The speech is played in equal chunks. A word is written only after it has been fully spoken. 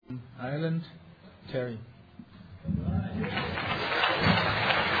Ireland, Terry.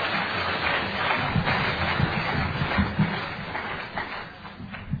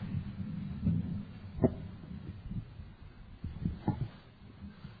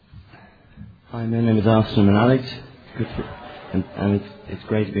 Hi, my name is Austin. I'm an addict, and it's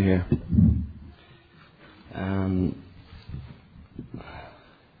great to be here. I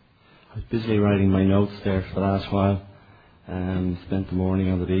was busily writing my notes there for the last while. Spent the morning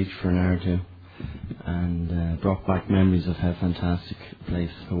on the beach for an hour or two, and brought back memories of how fantastic a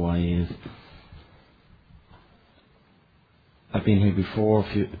place Hawaii is. I've been here before,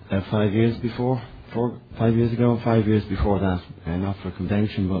 5 years before, 5 years ago, 5 years before that, not for a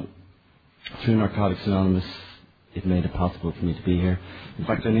convention, but through Narcotics Anonymous, it made it possible for me to be here. In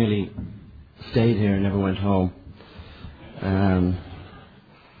fact, I nearly stayed here and never went home.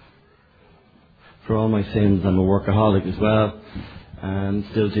 For all my sins, I'm a workaholic as well, and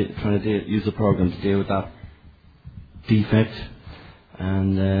still trying to use the program to deal with that defect.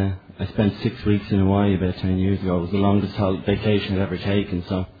 And I spent 6 weeks in Hawaii about 10 years ago. It was the longest vacation I'd ever taken.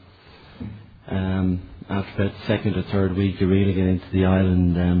 So after about the second or third week, you really get into the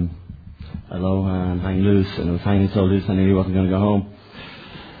island aloha and hang loose, and I was hanging so loose I knew I wasn't going to go home.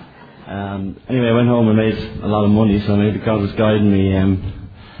 Anyway, I went home and made a lot of money, so maybe God was guiding me,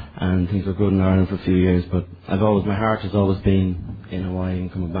 and things were good in Ireland for a few years, but my heart has always been in Hawaii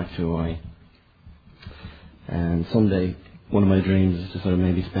and coming back to Hawaii. And someday, one of my dreams is to sort of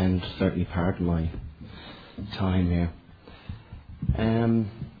maybe spend certainly part of my time here.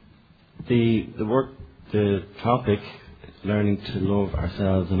 The topic, learning to love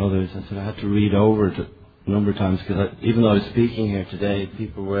ourselves and others, I had to read over it a number of times, because even though I was speaking here today,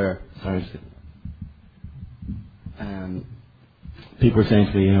 people were saying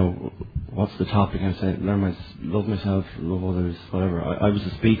to me, what's the topic? And I said, love myself, love others, whatever. I was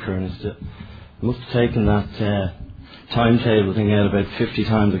a speaker, and I must have taken that timetable thing out about 50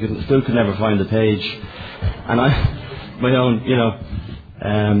 times. I still could never find the page. And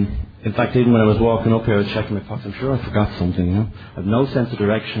in fact, even when I was walking up here, I was checking my pockets. I'm sure I forgot something, I have no sense of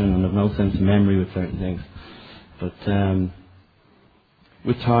direction, and I have no sense of memory with certain things. But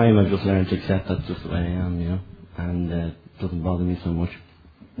with time, I've just learned to accept that's just the way I am, and it doesn't bother me so much.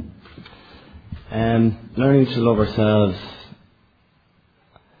 Learning to love ourselves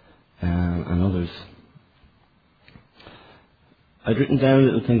and others. I'd written down a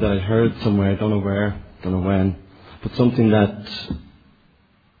little thing that I'd heard somewhere, I don't know where, don't know when, but something that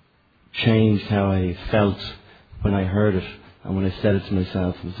changed how I felt when I heard it and when I said it to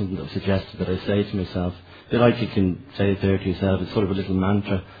myself. It was something that was suggested that I say to myself. A bit like you can say it there to yourself. It's sort of a little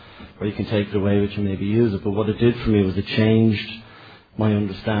mantra, or you can take it away with you, maybe use it. But what it did for me was it changed my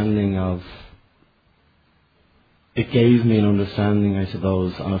understanding of. It gave me an understanding, I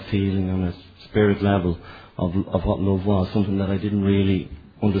suppose, on a feeling, on a spirit level of what love was. Something that I didn't really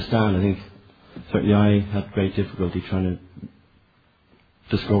understand. I think certainly I had great difficulty trying to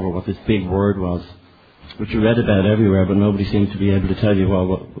discover what this big word was, which you read about everywhere, but nobody seemed to be able to tell you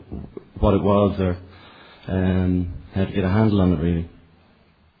what it was, or how to get a handle on it, really.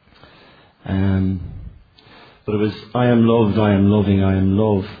 But it was, I am loved, I am loving, I am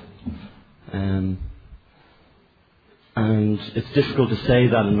love. And it's difficult to say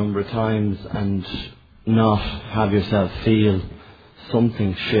that a number of times and not have yourself feel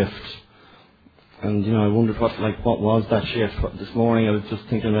something shift. And I wondered what was that shift? This morning I was just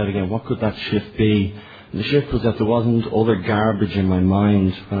thinking about it again, what could that shift be? And the shift was that there wasn't other garbage in my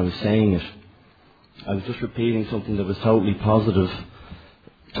mind when I was saying it. I was just repeating something that was totally positive,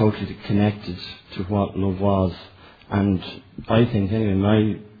 totally connected to what love was. And I think, anyway,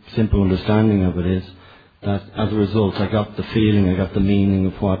 my simple understanding of it is that as a result I got the feeling, I got the meaning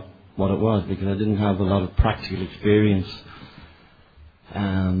of what it was, because I didn't have a lot of practical experience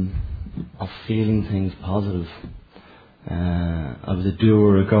of feeling things positive. I was a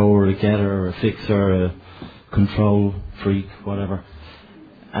doer, a goer, a getter, a fixer, a control freak, whatever.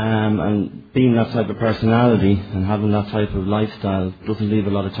 And being that type of personality and having that type of lifestyle doesn't leave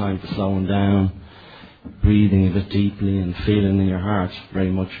a lot of time for slowing down, breathing a bit deeply and feeling in your heart very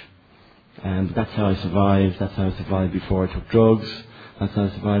much. But that's how I survived. That's how I survived before I took drugs. That's how I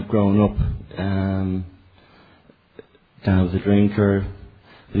survived growing up. I was a drinker.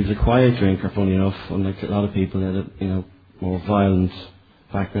 He was a quiet drinker, funny enough, unlike a lot of people that had, more violent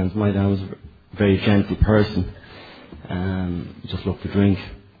backgrounds. My dad was a very gentle person, just loved to drink.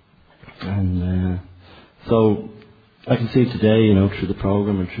 And so I can see today, through the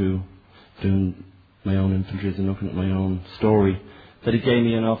program and through doing my own inventories and looking at my own story, that it gave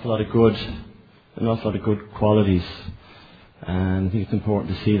me an awful lot of good qualities. And I think it's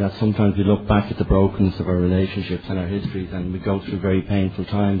important to see that sometimes we look back at the brokenness of our relationships and our histories, and we go through very painful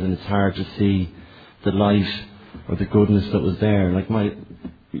times, and it's hard to see the light or the goodness that was there. Like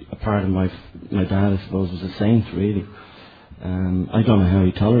a part of my dad, I suppose, was a saint, really. I don't know how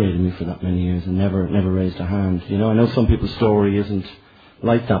he tolerated me for that many years and never raised a hand. You know, I know some people's story isn't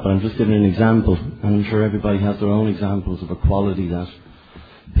like that, but I'm just giving an example, and I'm sure everybody has their own examples of a quality that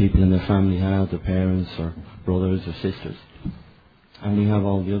people in their family have, their parents or brothers or sisters. And we have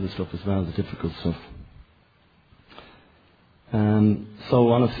all the other stuff as well, the difficult stuff.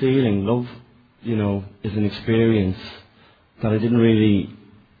 So on a feeling, love, you know, is an experience that I didn't really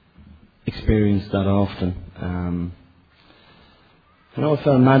experience that often. I know I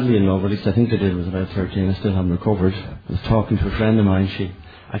fell madly in love, or at least I think I did. It was about 13. I still haven't recovered. I was talking to a friend of mine. She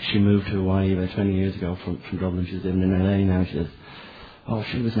actually moved to Hawaii about 20 years ago from Dublin. She's living in LA now. She says, "Oh,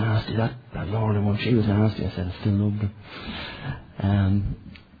 she was nasty. That Lorna one, she was nasty." I said, "I still loved her."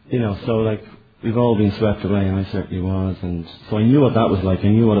 You know, so like we've all been swept away, and I certainly was. And so I knew what that was like. I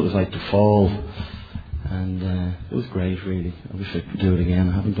knew what it was like to fall, and it was great, really. I wish I could do it again.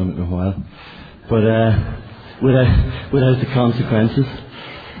 I haven't done it in a while, but. Without the consequences.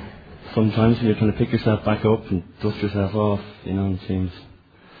 Sometimes when you're trying to pick yourself back up and dust yourself off, you know, it seems.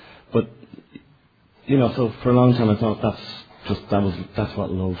 But, you know, so for a long time I thought that's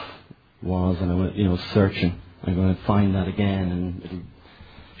what love was, and I went, you know, searching. I'm going to find that again, and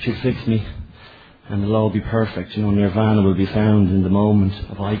she'll fix me, and it'll all be perfect. You know, nirvana will be found in the moment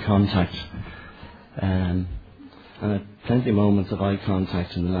of eye contact. And I had plenty of moments of eye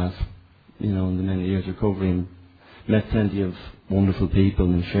contact in the last, you know, in the many years of recovery, and met plenty of wonderful people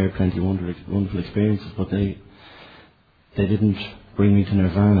and shared plenty of wonderful experiences, but they didn't bring me to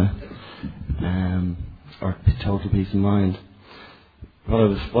nirvana or total peace of mind. I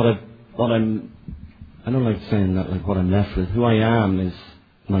don't like saying that, like what I'm left with. Who I am is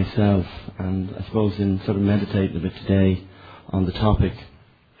myself, and I suppose in sort of meditating a bit today on the topic,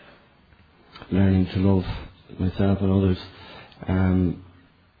 learning to love myself and others.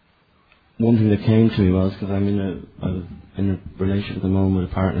 One thing that came to me was, because I'm in a relationship at the moment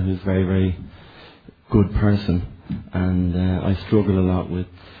with a partner who's a very, very good person, and I struggle a lot with,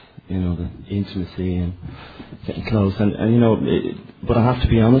 you know, the intimacy and getting close, and you know, but I have to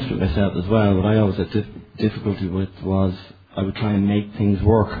be honest with myself as well. What I always had difficulty with was I would try and make things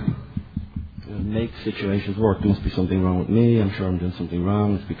work, make situations work. There must be something wrong with me. I'm sure I'm doing something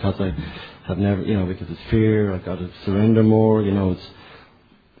wrong. It's because I have never, you know, because it's fear. I've got to surrender more. You know, it's.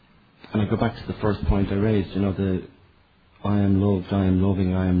 And I go back to the first point I raised, you know, the I am loved, I am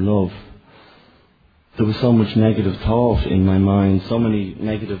loving, I am love. There was so much negative thought in my mind, so many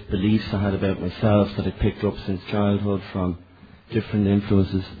negative beliefs I had about myself that I picked up since childhood from different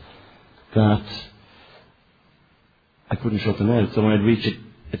influences, that I couldn't shut them out. So when I'd reach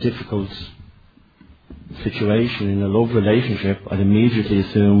a difficult situation in a love relationship, I'd immediately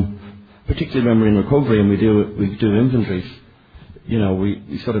assume, particularly when we're in recovery and we do inventories, you know,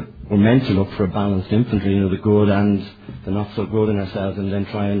 we're meant to look for a balanced inventory, you know, the good and the not so good in ourselves, and then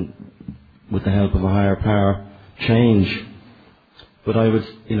try and, with the help of a higher power, change. But I would,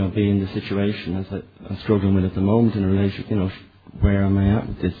 you know, be in the situation as I'm struggling with at the moment in a relationship, you know, where am I at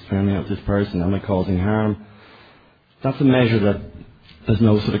with this? Where am I at with this person? Am I causing harm? That's a measure that there's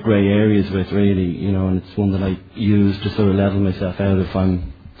no sort of grey areas with, really, you know, and it's one that I use to sort of level myself out if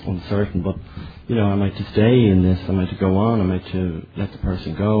I'm uncertain. But you know, am I to stay in this? Am I to go on? Am I to let the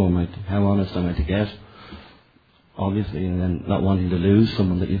person go? How honest am I to get? Obviously, and then not wanting to lose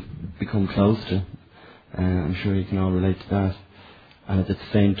someone that you've become close to. I'm sure you can all relate to that. And at the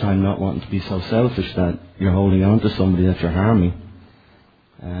same time, not wanting to be so selfish that you're holding on to somebody that you're harming.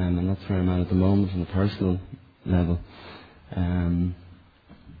 And that's where I'm at the moment on a personal level.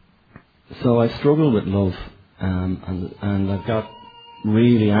 So I struggle with love, and I've got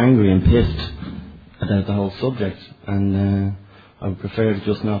really angry and pissed about the whole subject, and I would prefer to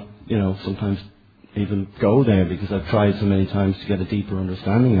just not, you know, sometimes even go there, because I've tried so many times to get a deeper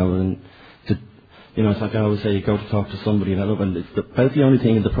understanding of it, and to, you know, it's like I always say, you go to talk to somebody about love, and it's about the only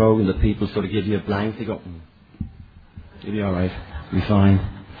thing in the program that people sort of give you a blank. They go, "You'll be all right, you'll be fine.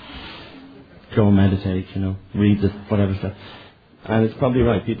 Go and meditate, you know, read this, whatever stuff." And it's probably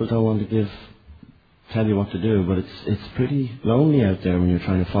right. People don't want to tell you what to do, but it's pretty lonely out there when you're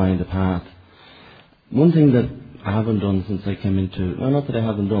trying to find a path. One thing that I haven't done since I came into, well, not that I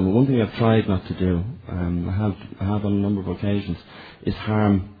haven't done, but one thing I've tried not to do, I have on a number of occasions, is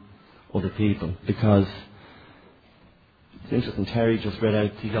harm other people, because it's interesting. Terry just read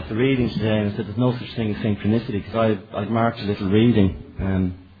out, he got the reading today, and I said there's no such thing as synchronicity, because I'd marked a little reading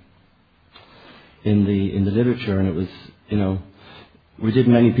in the literature, and you know, we did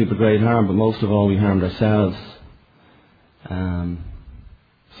many people great harm, but most of all we harmed ourselves.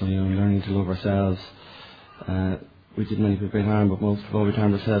 So, you know, learning to love ourselves. We did many people great harm, but most of all we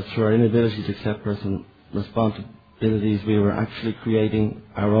harmed ourselves. Through our inability to accept personal responsibilities, we were actually creating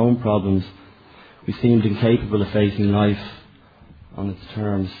our own problems. We seemed incapable of facing life on its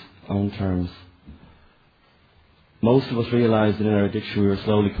own terms. Most of us realised that in our addiction we were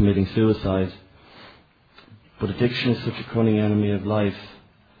slowly committing suicide. But addiction is such a cunning enemy of life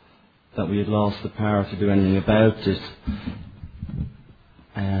that we had lost the power to do anything about it.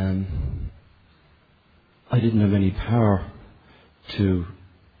 I didn't have any power to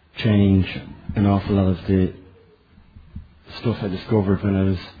change an awful lot of the stuff I discovered when I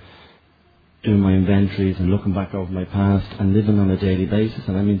was doing my inventories and looking back over my past and living on a daily basis,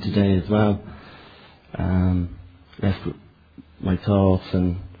 and I mean today as well. Left with my thoughts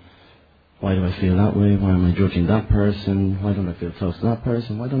and why do I feel that way? Why am I judging that person? Why don't I feel close to that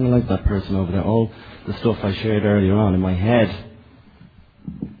person? Why don't I like that person over there? All the stuff I shared earlier on in my head.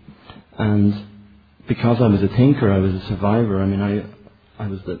 And because I was a thinker, I was a survivor. I mean, I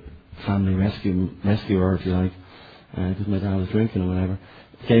was the family rescuer, if you like, because my dad was drinking or whatever.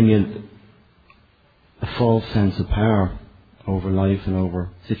 It gave me a false sense of power over life and over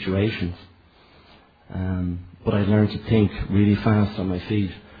situations. But I learned to think really fast on my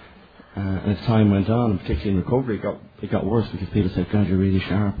feet. And as time went on, and particularly in recovery, it got worse because people said, God, you're really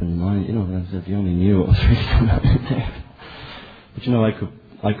sharp in mind. You know, and I said, you only knew what was really going on in there. But you know, I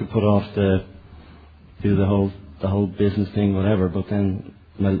could put off do the whole business thing, whatever, but then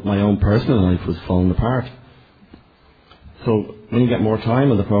my own personal life was falling apart. So when you get more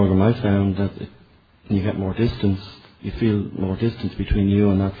time on the program, I found that you get more distance, you feel more distance between you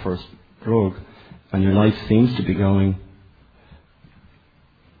and that first drug, and your life seems to be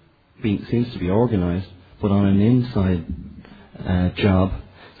organised, but on an inside job,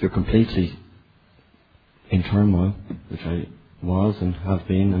 you're completely in turmoil, which I was and have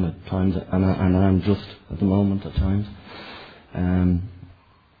been, and at times, and I'm just at the moment at times.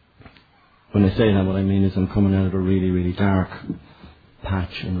 When I say that, what I mean is I'm coming out of a really, really dark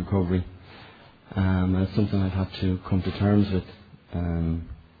patch in recovery. And it's something I've had to come to terms with.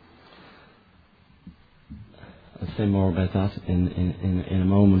 I'll say more about that in a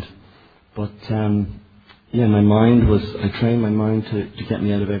moment. But yeah, I trained my mind to get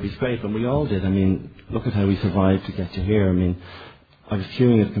me out of every scrape, and we all did. I mean, look at how we survived to get to here. I mean, I was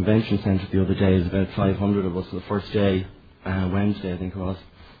queuing at the convention centre the other day. It was about 500 of us the first day, Wednesday I think it was.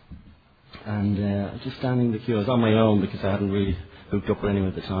 And I was just standing in the queue. I was on my own because I hadn't really hooked up with anyone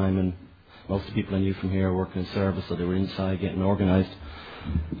at the time, and most of the people I knew from here were working in service, so they were inside getting organised.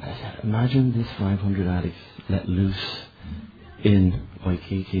 I said, imagine this 500 addicts let loose in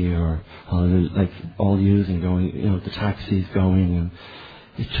Waikiki or Honolulu, like all using, going, you know, the taxis going, and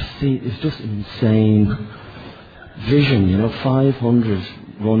it's just an insane vision, you know, 500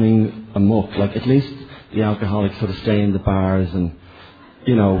 running amok. Like at least the alcoholics sort of stay in the bars and,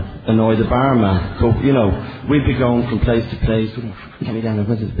 you know, annoy the barman. But, you know, we'd be going from place to place. Get me down there,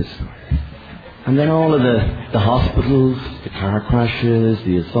 what is this story? And then all of the hospitals, the car crashes,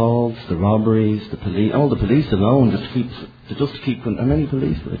 the assaults, the robberies, the police, all the police alone just to keep how many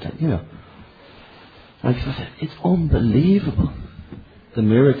police would it take, you know. Like I said, it's unbelievable, the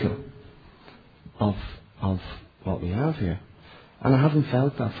miracle of what we have here. And I haven't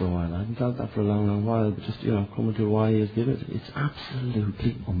felt that for a while. I haven't felt that for a long, long while, but just, you know, coming to why He has given it. It's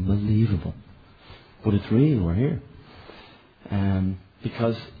absolutely unbelievable. But it's real, we're here.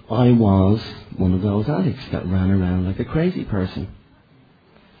 Because I was one of those addicts that ran around like a crazy person.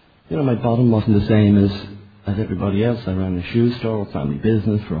 You know, my bottom wasn't the same as everybody else. I ran a shoe store, family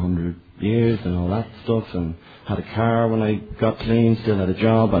business for 100 years and all that stuff, and had a car when I got clean, still had a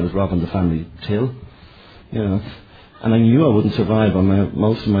job. I was robbing the family till, you know. And I knew I wouldn't survive.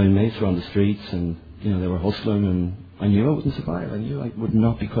 Most of my mates were on the streets and, you know, they were hustling, and I knew I wouldn't survive. I knew I would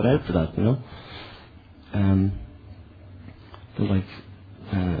not be cut out for that, you know. But like,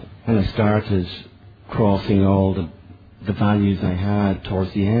 when I started crossing all the values I had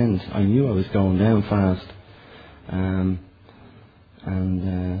towards the end, I knew I was going down fast.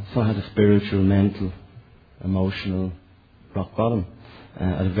 So I had a spiritual, mental, emotional rock bottom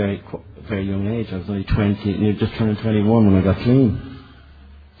at a very young age. I was only 20, just turning 21 when I got clean.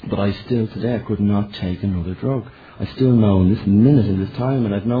 But I still today, I could not take another drug. I still know in this minute, in this time,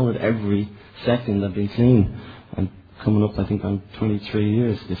 and I've known it every second I've been clean. I'm coming up, I think, on 23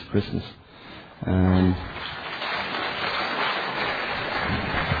 years this Christmas. And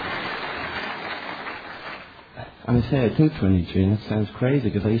I say I think 23, and that sounds crazy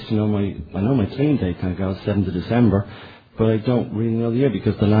because I used to know I know my clean date, thank God, 7th of December. but I don't really know the year,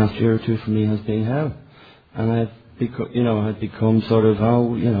 because the last year or two for me has been hell. And I've become sort of,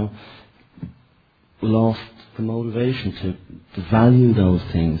 lost the motivation to value those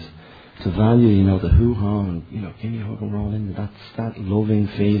things, to value, the hoo-ha, and, give me a hug and roll in. That's that loving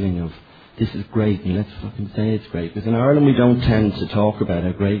feeling of, this is great, and let's fucking say it's great. Because in Ireland we don't tend to talk about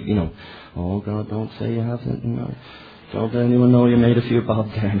how great, oh God, don't say you haven't, don't let anyone know you made a few bob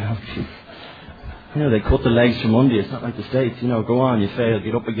there now. They cut the legs from under you. It's not like the States, go on, you fail,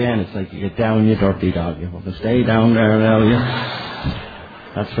 get up again. It's like you get down, you dirty dog. You want to stay down there now,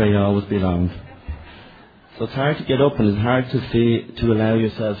 That's where you always belong. So it's hard to get up, and it's hard to allow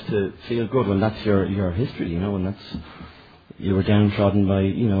yourself to feel good when that's your history, and that's, you were downtrodden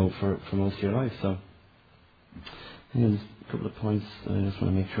by, for most of your life. So, there's a couple of points I just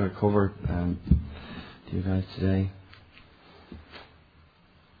want to make sure I cover to you guys today.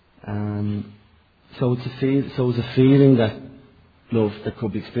 So it's a feeling that love that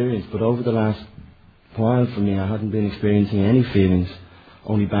could be experienced, but over the last while for me, I hadn't been experiencing any feelings,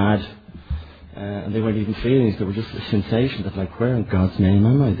 only bad, and they weren't even feelings. They were just a sensation that, like, where in God's name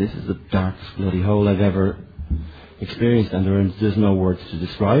am I? This is the darkest bloody hole I've ever experienced, and there's no words to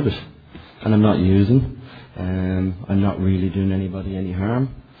describe it. And I'm not using. I'm not really doing anybody any harm.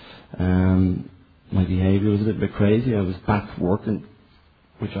 My behaviour was a little bit crazy. I was back working,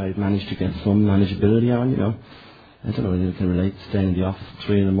 which I had managed to get some manageability on, I don't know whether you can relate to staying in the office at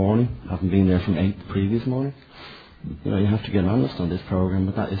 3 a.m, having been there from 8 the previous morning. You have to get honest on this program,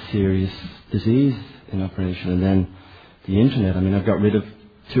 but that is serious disease in operation. And then the internet, I've got rid of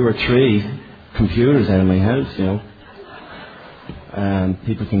 2 or 3 computers out of my house,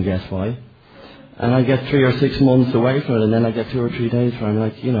 people can guess why. And I get 3 or 6 months away from it, and then I get 2 or 3 days where I'm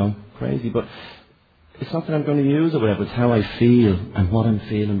like, crazy. But it's not that I'm going to use it, whatever. It's how I feel and what I'm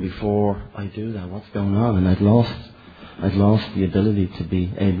feeling before I do that. What's going on? And I'd lost the ability to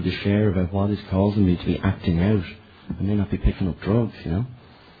be able to share about what is causing me to be acting out. I may not be picking up drugs,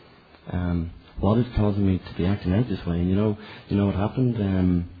 what is causing me to be acting out this way? And you know what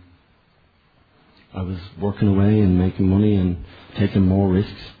happened? I was working away and making money and taking more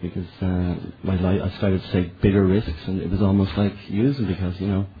risks, because I started to take bigger risks, and it was almost like using, because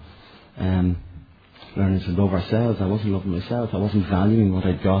learning to love ourselves. I wasn't loving myself. I wasn't valuing what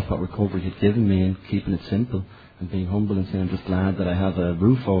I'd got, what recovery had given me, and keeping it simple and being humble and saying, I'm just glad that I have a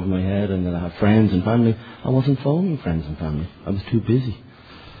roof over my head and that I have friends and family. I wasn't phoning friends and family. I was too busy.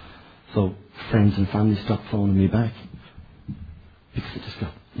 So friends and family stopped phoning me back, because it just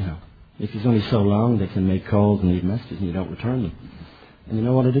got, if it's only so long they can make calls and leave messages and you don't return them. And you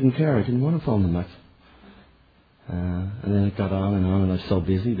know what? I didn't care. I didn't want to phone them back. And then it got on, and I was so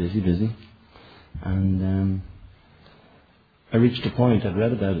busy. And I reached a point, I'd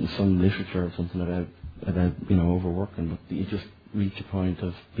read about it in some literature or something about overworking, but you just reach a point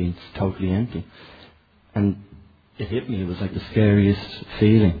of being totally empty. And it hit me. It was like the scariest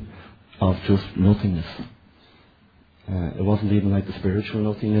feeling of just nothingness. It wasn't even like the spiritual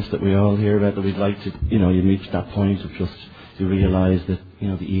nothingness that we all hear about, that we'd like to, you reach that point of just, you realise that,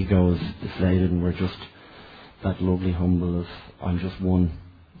 the ego is deflated and we're just that lovely humble of, I'm just one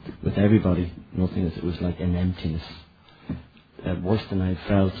with everybody. Nothingness. It was like an emptiness. Worse than I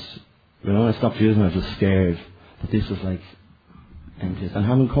felt. When I stopped using it, I was just scared. But this was like emptiness. And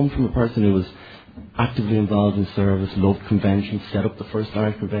having come from a person who was actively involved in service, loved conventions, set up the first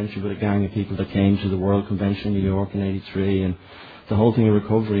Irish convention with a gang of people that came to the World Convention in New York in '83, and the whole thing of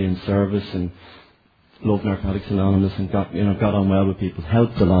recovery and service, and loved Narcotics Anonymous, and got on well with people,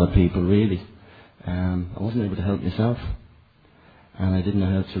 helped a lot of people really. I wasn't able to help myself, and I didn't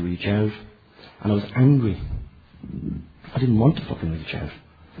know how to reach out, and I was angry. I didn't want to fucking reach out.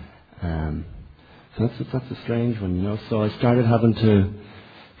 So that's a strange one, So I started having to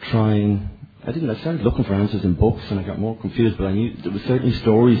try and I started looking for answers in books, and I got more confused, but I knew there were certainly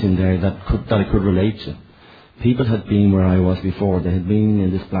stories in there that I could relate to. People had been where I was before. They had been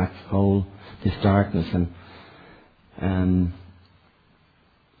in this black hole, this darkness, and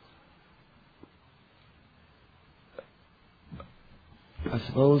I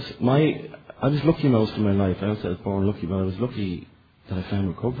suppose I was lucky most of my life. I also was born lucky, but I was lucky that I found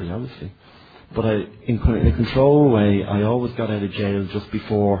recovery, obviously. But in a control way, I always got out of jail just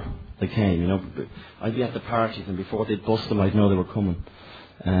before they came, I'd be at the parties, and before they'd bust them, I'd know they were coming.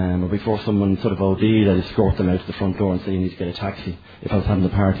 Or before someone sort of OD'd, I'd escort them out to the front door and say, you need to get a taxi, if I was having the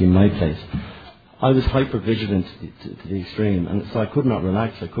party in my place. I was hyper vigilant to the extreme, and so I could not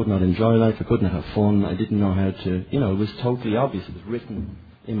relax, I could not enjoy life, I could not have fun, I didn't know how to, it was totally obvious, it was written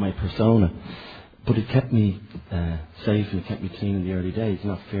in my persona. But it kept me safe, and it kept me clean in the early days.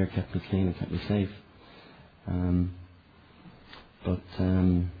 Fear kept me clean and kept me safe. But I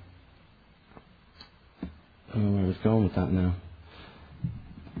don't know where I was going with that now.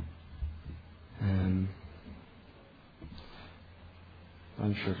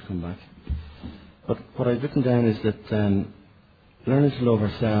 I'm sure to come back. But what I've written down is that learning to love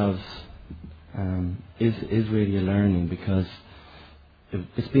ourselves is really a learning, because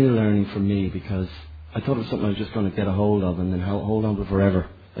it's been a learning for me, because I thought it was something I was just going to get a hold of and then hold on to it forever.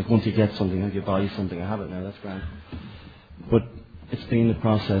 Like once you get something, like you buy something, I have it now, that's grand. But it's been a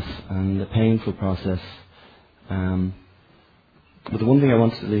process, and a painful process. But the one thing I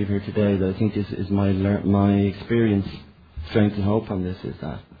wanted to leave here today that I think is my experience, strength and hope on this, is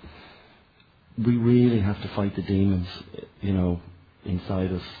that we really have to fight the demons,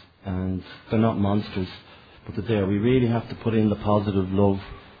 inside us. And they're not monsters, but they're there. We really have to put in the positive love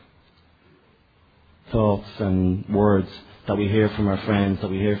thoughts and words that we hear from our friends, that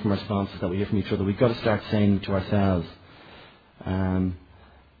we hear from our sponsors, that we hear from each other. We've got to start saying to ourselves.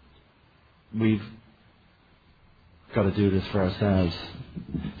 We've got to do this for ourselves,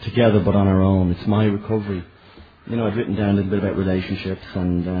 together but on our own. It's my recovery. I've written down a little bit about relationships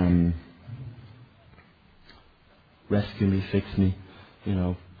and rescue me, fix me,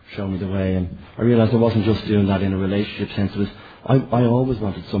 show me the way. And I realised I wasn't just doing that in a relationship sense. It was I always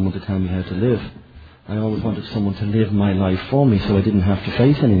wanted someone to tell me how to live. I always wanted someone to live my life for me, so I didn't have to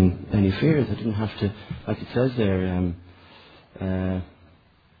face any fears. I didn't have to, like it says there,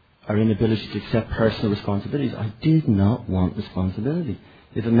 our inability to accept personal responsibilities. I did not want responsibility.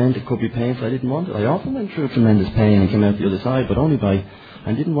 If it meant it could be painful, I didn't want it. I often went through tremendous pain and came out the other side, but only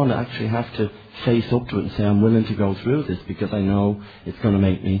I didn't want to actually have to face up to it and say, I'm willing to go through this because I know it's going to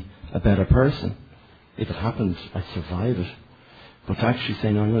make me a better person. If it happened, I'd survive it. But to actually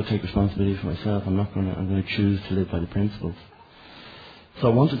say, no, I'm going to take responsibility for myself. I'm going to choose to live by the principles. So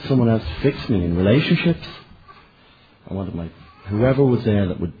I wanted someone else to fix me in relationships. I wanted whoever was there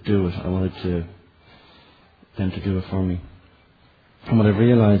that would do it, I wanted them to do it for me. And what I've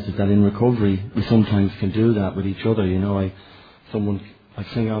realised is that in recovery, we sometimes can do that with each other. I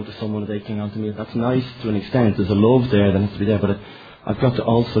cling on to someone, they cling on to me. That's nice to an extent. There's a love there that has to be there, but I've got to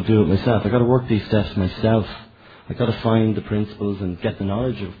also do it myself. I've got to work these steps myself. I've got to find the principles and get the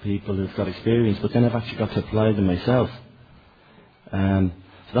knowledge of people who've got experience, but then I've actually got to apply them myself. So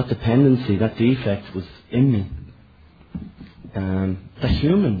that dependency, that defect was in me. The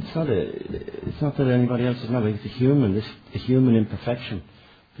human, it's not that anybody else is not, it's the human imperfection,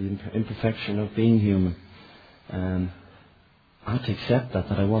 the imperfection of being human. I had to accept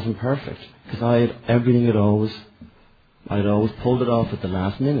that I wasn't perfect, because I had everything I'd always pulled it off at the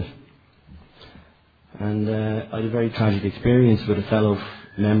last minute. And I had a very tragic experience with a fellow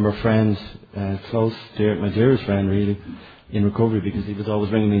member, friend, my dearest friend really, in recovery, because he was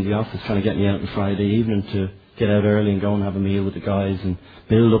always ringing me in the office trying to get me out on Friday evening to get out early and go and have a meal with the guys and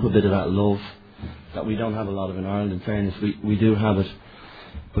build up a bit of that love that we don't have a lot of in Ireland. In fairness, we do have it,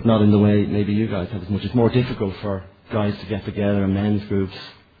 but not in the way maybe you guys have as much. It's more difficult for guys to get together in men's groups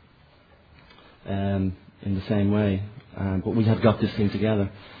in the same way. But we had got this thing together.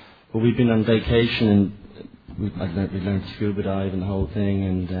 But we'd been on vacation and we learned to scuba dive and the whole thing,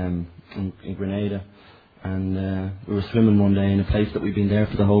 and in Grenada. And we were swimming one day in a place that we'd been there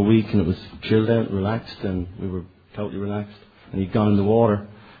for the whole week, and it was chilled out, relaxed, and we were totally relaxed. And he'd gone in the water,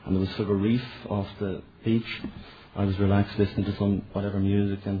 and there was sort of a reef off the beach. I was relaxed listening to some whatever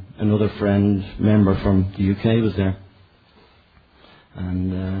music, and another member from the UK was there.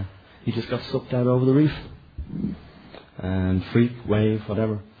 And he just got sucked out over the reef. And freak, wave,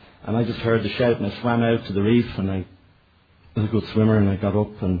 whatever. And I just heard the shout, and I swam out to the reef, and I was a good swimmer, and I got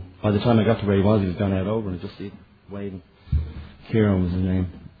up, and by the time I got to where he was gone out over, and I just see waving. Kieran was his name.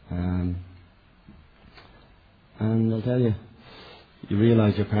 And I'll tell you, you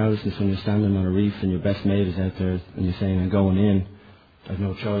realise your powerlessness when you're standing on a reef and your best mate is out there, and you're saying, I'm going in. I've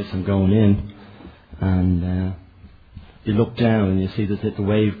no choice, I'm going in. And you look down and you see the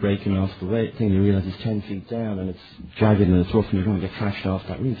wave breaking off the wave thing, you realise it's 10 feet down and it's jagged and it's rough and you're going to get crashed off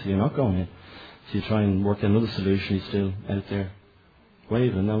that reef, so you're not going in. So you try and work out another solution, he's still out there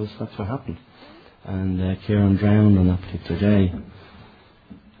waving, and that's what happened. And Kieran drowned on that particular day.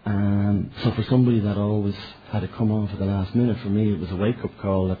 So for somebody that always had to come on for the last minute, for me it was a wake-up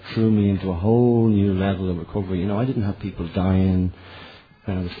call that threw me into a whole new level of recovery. I didn't have people dying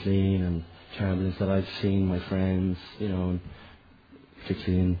when I was clean and terribleness that I've seen my friends, and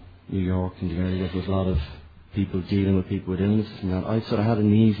particularly in New York and the area, there was a lot of people dealing with people with illnesses and that. I sort of had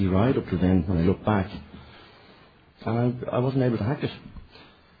an easy ride up to then when I look back. And I wasn't able to hack it.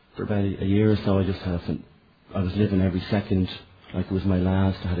 For about a year or so, I was living every second like it was my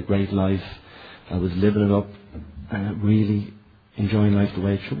last. I had a great life. I was living it up, and it really enjoying life the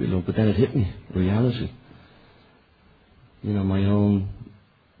way it should be, love. But then it hit me, reality. You know, my own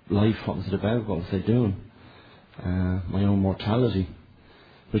life, what was it about? What was I doing? My own mortality,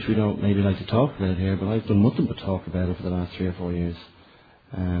 which we don't maybe like to talk about here, but I've done nothing but talk about it for the last 3 or 4 years.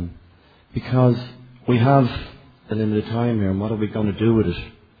 Because we have a limited time here, and what are we going to do with it?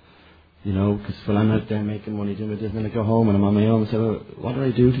 You know, because when I'm out there making money doing this, and then I go home and I'm on my own and say, well, what did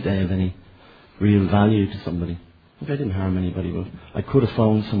I do today of any real value to somebody? Look, I didn't harm anybody, but I could have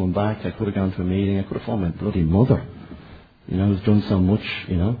phoned someone back, I could have gone to a meeting, I could have phoned my bloody mother, you know, who's done so much,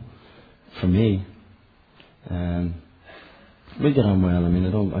 you know, for me. We get on well. I mean,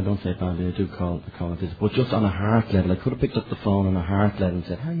 I don't say it badly. I do call it this, but just on a heart level, I could have picked up the phone on a heart level and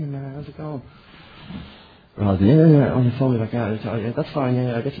said, "Hey, man, how's it going?" Rather than, yeah, oh, you phone me back out. Yeah, that's fine.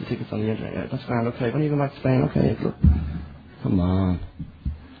 Yeah, I get you tickets on the internet. Yeah, that's fine. Okay, when are you going back to Spain? Okay, look, come on,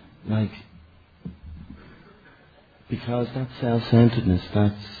 like, because that self-centeredness,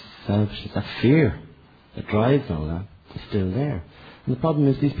 that selfishness, that fear that drives all that is still there. And the problem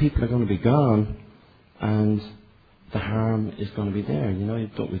is, these people are going to be gone, and the harm is going to be there. You know,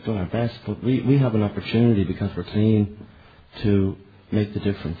 we've done our best, but we have an opportunity, because we're clean, to make the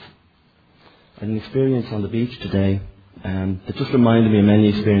difference. I had an experience on the beach today that just reminded me of many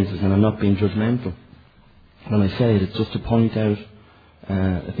experiences, and I'm not being judgmental when I say it. It's just to point out,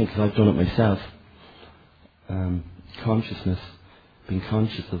 I think, because I've done it myself, consciousness, being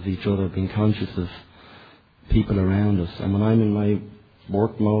conscious of each other, being conscious of people around us. And when I'm in my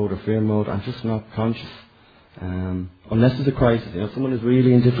work mode or fear mode, I'm just not conscious. Unless there's a crisis, you know, someone is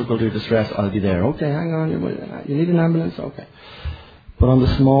really in difficulty or distress, I'll be there. Okay, hang on, you need an ambulance? Okay. But on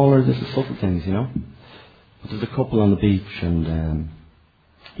the smaller, there's the subtle things, you know. But there's a couple on the beach, and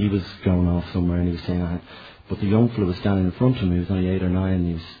he was going off somewhere, and he was saying, but the young fellow was standing in front of him. He was only 8 or 9,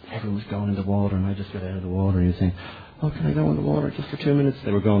 and everyone was going in the water, and I just got out of the water, and he was saying, "Oh, can I go in the water just for 2 minutes?"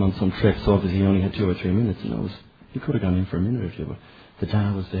 They were going on some trip, so obviously he only had 2 or 3 minutes, and he could have gone in for a minute or two, but the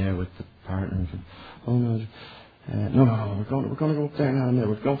dad was there with the partner, and said, "Oh no, no, we're going to go up there now, and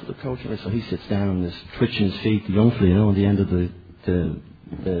we're going for the coach." So he sits down and is twitching his feet, the young fella, you know, on the end of the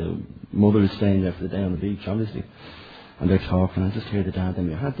mother is staying there for the day on the beach, obviously. And they're talking, I just hear the dad, then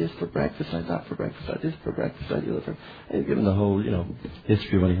you had this for breakfast, I had that for breakfast, I had this for breakfast, I had the other for... And he's given the whole, you know,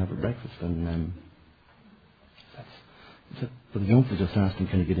 history of what he had for breakfast, and but the young fella just asked him,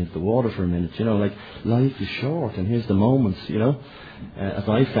 can you get into the water for a minute? You know, like, life is short, and here's the moments, you know. As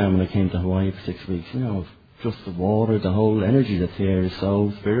I found when I came to Hawaii for 6 weeks, you know, just the water, the whole energy that's here is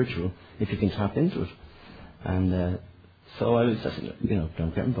so spiritual, if you can tap into it. And so I was just, you know,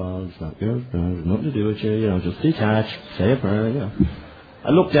 don't get involved, it's not yours, there's nothing to do with you, you know, just detach, say a prayer, you know. I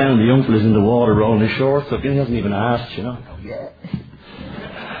look down, the young fella's in the water rolling his shorts up, he hasn't even asked, you know. I go, yeah.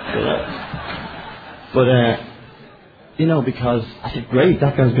 But you know, because I said, great,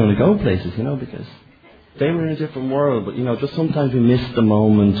 that guy's going to go places, you know, because they were in a different world. But, you know, just sometimes we miss the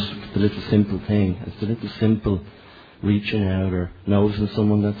moment, the little simple thing. It's the little simple reaching out or noticing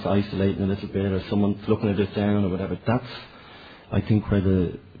someone that's isolating a little bit, or someone looking a bit down or whatever. That's, I think, where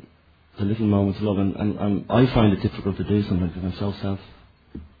the little moments of love, and I find it difficult to do sometimes because I'm so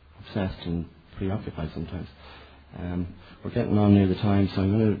self-obsessed and preoccupied sometimes. We're getting on near the time, so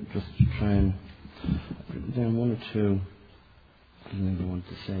I'm going to just try and written down 1 or 2 things I wanted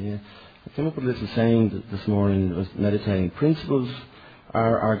to say. Yeah. I came up with a little saying this morning. I was meditating. Principles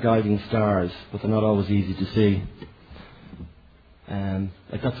are our guiding stars, but they're not always easy to see.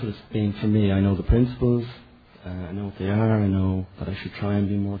 Like, that's what it's been for me. I know the principles. I know what they are. I know that I should try and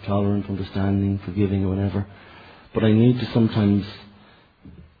be more tolerant, understanding, forgiving, or whatever. But I need to sometimes,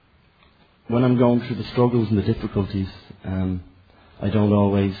 when I'm going through the struggles and the difficulties, I don't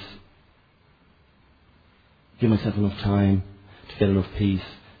always give myself enough time to get enough peace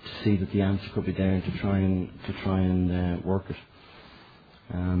to see that the answer could be there, and to try and work it.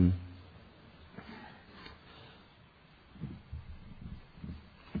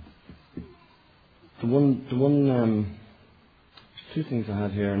 The one 2 things I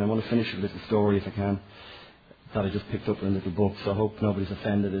had here, and I want to finish with a little story if I can, that I just picked up in a little book. So I hope nobody's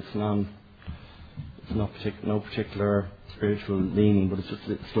offended. It's no particular spiritual leaning, but it's just a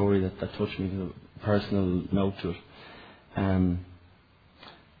little story that touched me. Personal note to it.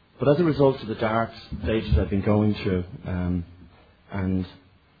 But as a result of the dark stages I've been going through, and,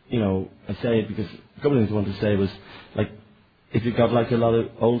 you know, I say it because a couple of things I wanted to say was, like, if you've got like a lot of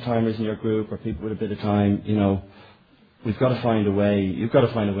old timers in your group or people with a bit of time, you know, you've got to find a way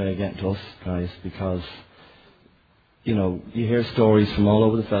of getting to us, guys, because, you know, you hear stories from all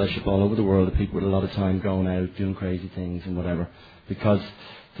over the fellowship, all over the world, of people with a lot of time going out, doing crazy things and whatever, because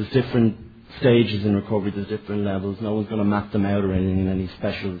there's different stages in recovery, there's different levels. No one's going to map them out or anything in any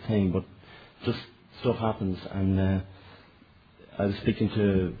special thing, but just stuff happens. And I was speaking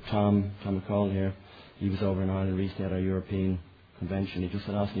to Tom McCall here. He was over in Ireland recently at our European convention. He just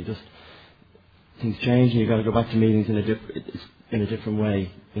said, "Ask me, just things change, and you've got to go back to meetings in a different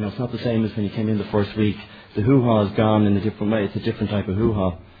way. You know, it's not the same as when you came in the first week. The hoo-ha is gone in a different way. It's a different type of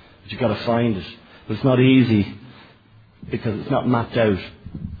hoo-ha, but you've got to find it. But it's not easy because it's not mapped out.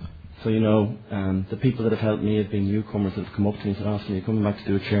 So, you know, the people that have helped me have been newcomers that have come up to me and said, "Austin, you're coming back to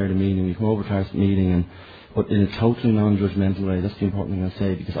do a chair at a meeting. You come over to our meeting," but in a totally non-judgmental way. That's the important thing I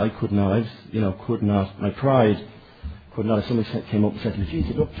say, because I could not. My pride could not. If somebody came up and said to me, "Geez,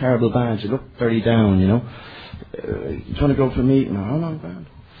 you look terrible bad. You look very down. You know, you want to go for a meeting?" No, I'm bad.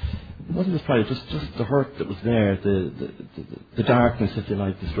 It wasn't just pride. It was just the hurt that was there, the darkness, if you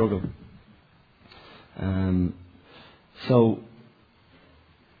like, the struggle. So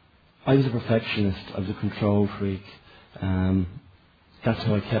I was a perfectionist. I was a control freak. That's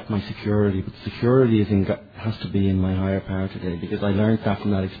how I kept my security. But security has to be in my higher power today, because I learned that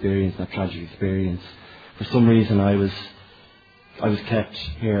from that experience, that tragic experience. For some reason, I was kept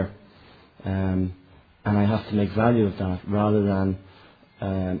here, and I have to make value of that rather than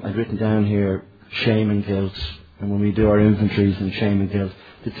I've written down here shame and guilt. And when we do our inventories in shame and guilt,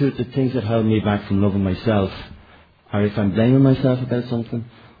 the things that held me back from loving myself are if I'm blaming myself about something,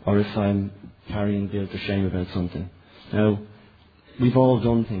 or if I'm carrying guilt or shame about something. Now, we've all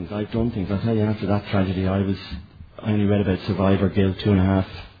done things. I've done things. I'll tell you, after that tragedy, I only read about survivor guilt 2.5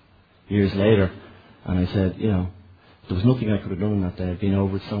 years later, and I said, you know, there was nothing I could have done in that day. I've been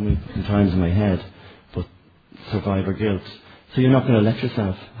over it so many times in my head, but survivor guilt. So you're not going to let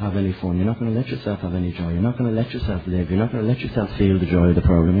yourself have any fun. You're not going to let yourself have any joy. You're not going to let yourself live. You're not going to let yourself feel the joy of the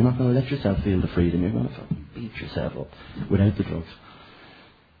program. You're not going to let yourself feel the freedom. You're going to fucking beat yourself up without the drugs.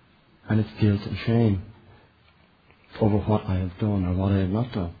 And it's guilt and shame over what I have done or what I have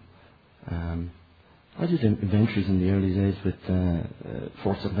not done. I did inventories in the early days with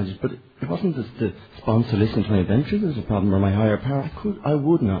Force Adventures, but it wasn't just the sponsor listening to my inventories that was a problem, or my higher power. I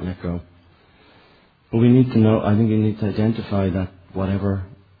would not let go. But we need to know, I think we need to identify that whatever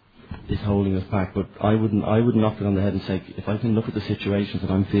is holding us back. But I wouldn't knock it on the head and say, if I can look at the situations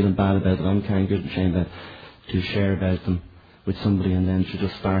that I'm feeling bad about, that I'm carrying guilt and shame about, to share about them with somebody, and then to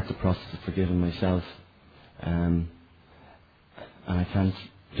just start the process of forgiving myself. And I can't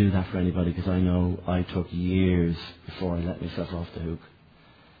do that for anybody, because I know I took years before I let myself off the hook.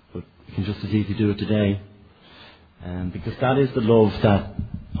 But you can just as easily do it today. Because that is the love that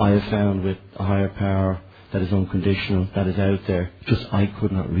I have found with a higher power, that is unconditional, that is out there. Just I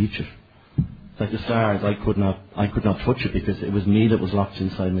could not reach it. Like the stars, I could not touch it, because it was me that was locked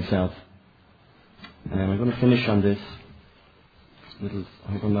inside myself. And I'm going to finish on this.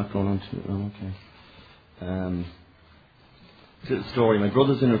 I hope I'm not going on too long. Okay. Little story. My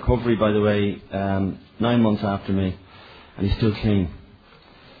brother's in recovery, by the way, 9 months after me, and he's still clean,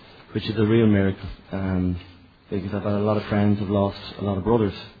 which is a real miracle. Because I've had a lot of friends who've lost a lot of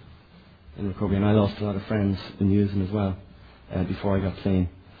brothers in recovery, and I lost a lot of friends in using as well before I got clean.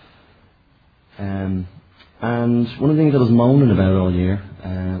 And one of the things I was moaning about all year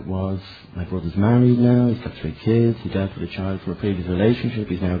was my brother's married now, he's got 3 kids, he dealt with a child from a previous relationship,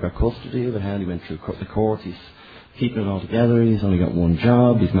 he's now got custody of it, how he went through the court, he's keeping it all together, he's only got 1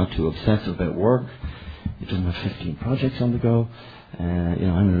 job, he's not too obsessive about work, he doesn't have 15 projects on the go. I'm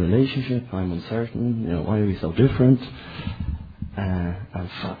in a relationship, I'm uncertain, why are we so different? I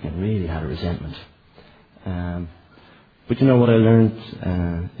fucking really had a resentment. But what I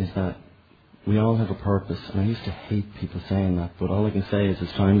learned is that we all have a purpose, and I used to hate people saying that, but all I can say is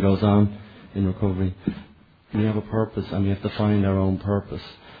as time goes on in recovery, we have a purpose, and we have to find our own purpose.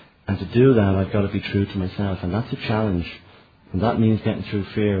 And to do that, I've got to be true to myself, and that's a challenge. And that means getting through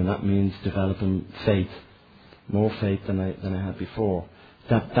fear, and that means developing faith. More faith than I had before.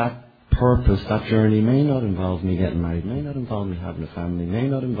 That purpose, that journey may not involve me getting married, may not involve me having a family, may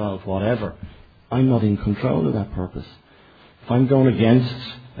not involve whatever. I'm not in control of that purpose. If I'm going against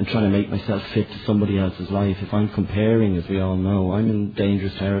and trying to make myself fit to somebody else's life, if I'm comparing, as we all know, I'm in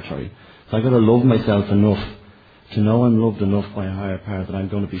dangerous territory. So I've got to love myself enough to know I'm loved enough by a higher power that I'm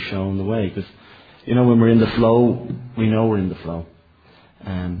going to be shown the way. Because, when we're in the flow, we know we're in the flow.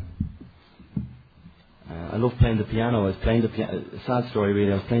 I love playing the piano. I was playing the piano. Sad story,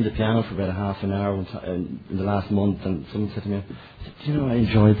 really. I was playing the piano for about a half an hour in the last month, and someone said to me, "Do you know I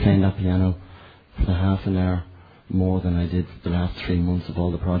enjoyed playing that piano for the half an hour more than I did the last 3 months of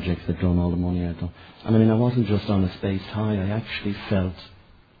all the projects I've done, all the money I've done." And I wasn't just on a spaced high. I actually felt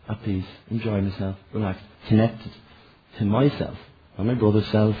at peace, enjoying myself, relaxed, connected to myself, not my brother's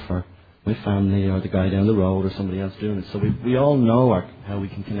self or my family or the guy down the road or somebody else doing it. So we all know how we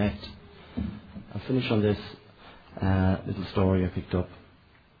can connect. I'll finish on this little story I picked up.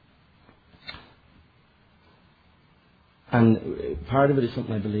 And part of it is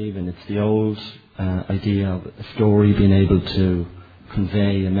something I believe in. It's the old idea of a story being able to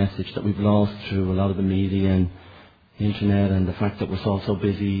convey a message that we've lost through a lot of the media and the internet, and the fact that we're all so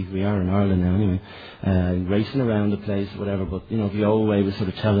busy. We are in Ireland now anyway, racing around the place, whatever. But the old way was sort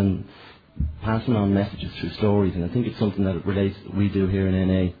of passing on messages through stories, and I think it's something that we do here in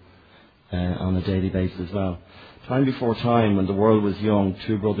NA on a daily basis as well. Time before time, when the world was young,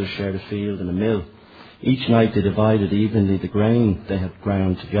 two brothers shared a field and a mill. Each night they divided evenly the grain they had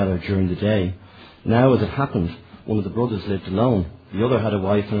ground together during the day. Now, as it happened, one of the brothers lived alone. The other had a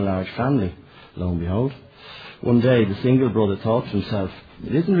wife and a large family. Lo and behold, one day the single brother thought to himself,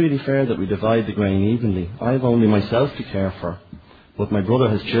 "It isn't really fair that we divide the grain evenly. I have only myself to care for, but my brother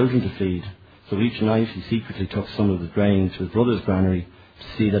has children to feed." So each night he secretly took some of the grain to his brother's granary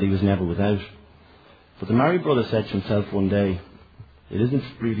to see that he was never without. But the married brother said to himself one day, "It isn't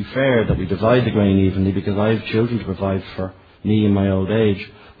really fair that we divide the grain evenly, because I have children to provide for me in my old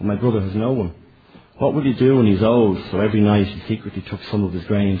age, but my brother has no one. What will he do when he's old?" So every night he secretly took some of his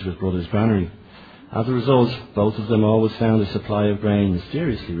grain to his brother's granary. As a result, both of them always found a supply of grain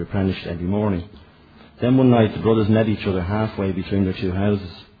mysteriously replenished every morning. Then one night the brothers met each other halfway between their two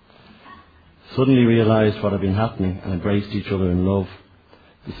houses, suddenly realized what had been happening, and embraced each other in love.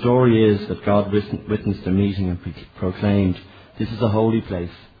 The story is that God witnessed their meeting and proclaimed, "This is a holy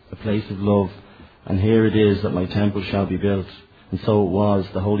place, a place of love, and here it is that my temple shall be built." And so it was.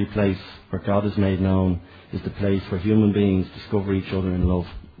 The holy place where God is made known is the place where human beings discover each other in love.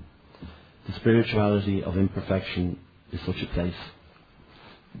 The spirituality of imperfection is such a place.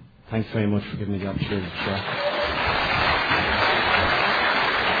 Thanks very much for giving me the opportunity to share.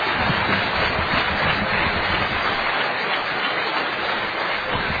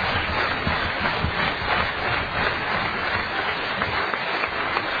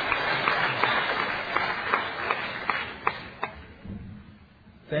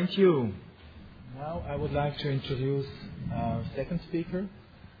 Thank you. Now I would like to introduce our second speaker,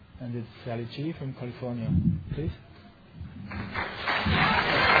 and it's Sally G from California. Please.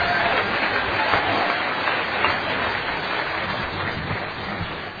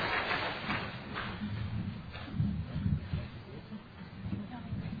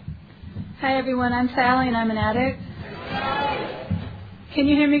 Hi everyone, I'm Sally and I'm an addict. Can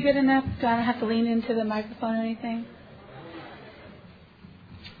you hear me good enough? Do I not have to lean into the microphone or anything?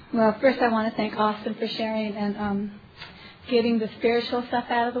 Well, first I want to thank Austin for sharing and getting the spiritual stuff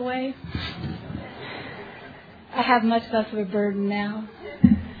out of the way. I have much less of a burden now.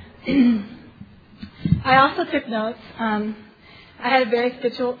 I also took notes. I had a very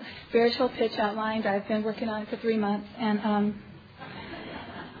spiritual pitch outlined. I've been working on it for 3 months, and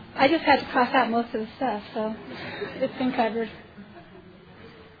I just had to cross out most of the stuff, so it's been covered.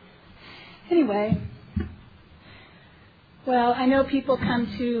 Anyway, well, I know people come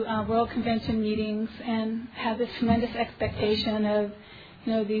to World Convention meetings and have this tremendous expectation of,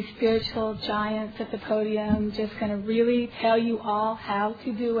 these spiritual giants at the podium just going to really tell you all how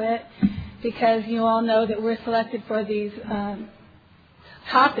to do it, because you all know that we're selected for these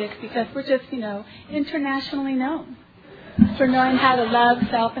topics because we're just, internationally known for knowing how to love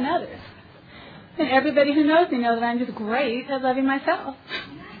self and others. And everybody who knows me knows that I'm just great at loving myself.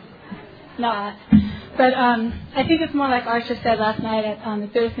 Not. But I think it's more like Archer said last night at the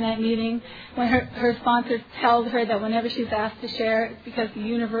Thursday night meeting, when her sponsor tells her that whenever she's asked to share, it's because the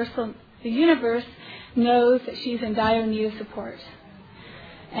universe knows that she's in dire need of support.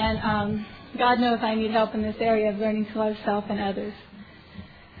 And God knows I need help in this area of learning to love self and others.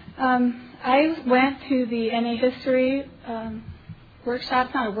 I went to the NA History workshop.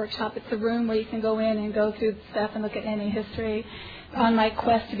 It's not a workshop, it's a room where you can go in and go through the stuff and look at NA History on my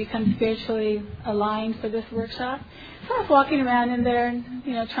quest to become spiritually aligned for this workshop. So I was walking around in there and,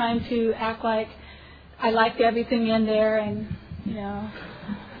 trying to act like I liked everything in there and,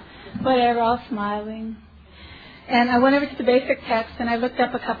 whatever, all smiling. And I went over to the basic text and I looked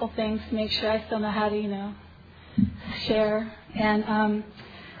up a couple things to make sure I still know how to, share. And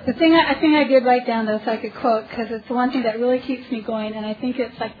the thing I did write down, though, so I could quote, because it's the one thing that really keeps me going, and I think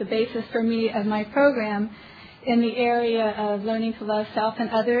it's like the basis for me of my program in the area of learning to love self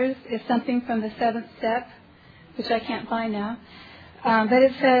and others, is something from the 7th step, which I can't find now. But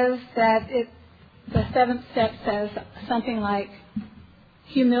it says that the 7th step says something like,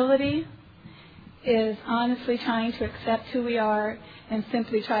 humility is honestly trying to accept who we are and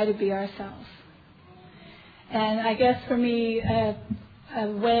simply try to be ourselves. And I guess for me, a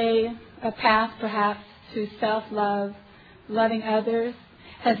way a path perhaps to self-love, loving others,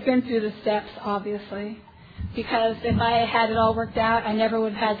 has been through the steps, obviously. Because if I had it all worked out, I never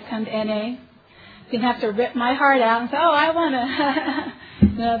would have had to come to NA. Didn't have to rip my heart out and say, oh, I want to.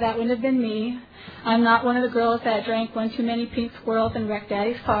 No, that wouldn't have been me. I'm not one of the girls that drank one too many pink swirls and wrecked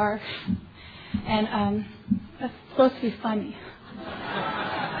Daddy's car. And that's supposed to be funny.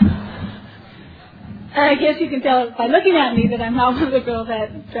 I guess you can tell by looking at me that I'm not one of the girls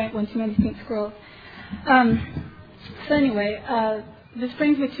that drank one too many pink swirls. So anyway, this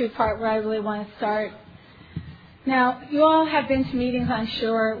brings me to a part where I really want to start. Now, you all have been to meetings, I'm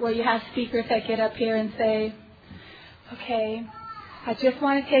sure, where you have speakers that get up here and say, okay, I just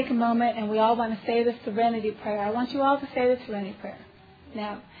want to take a moment and we all want to say the serenity prayer. I want you all to say the serenity prayer.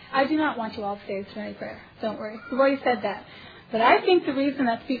 Now, I do not want you all to say the serenity prayer. Don't worry. We've already said that. But I think the reason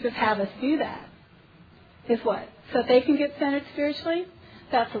that speakers have us do that is what? So that they can get centered spiritually?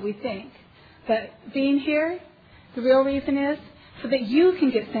 That's what we think. But being here, the real reason is so that you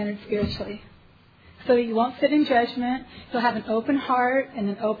can get centered spiritually. So that you won't sit in judgment, you'll have an open heart and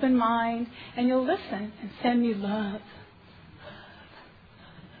an open mind, and you'll listen and send me love.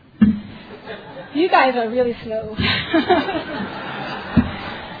 You guys are really slow.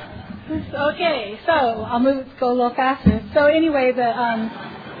 Okay, so I'll go a little faster. So anyway, the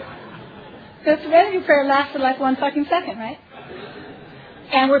serenity prayer lasted like 1 fucking second, right?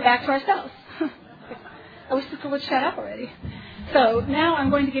 And we're back to ourselves. I wish people would shut up already. So now I'm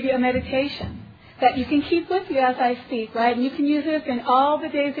going to give you a meditation that you can keep with you as I speak, right? And you can use this in all the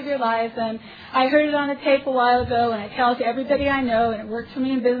days of your lives. And I heard it on a tape a while ago, and I tell it to everybody I know, and it works for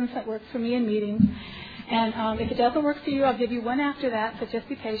me in business, it works for me in meetings. And if it doesn't work for you, I'll give you one after that, so just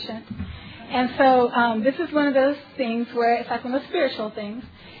be patient. And so this is one of those things where it's like one of those spiritual things,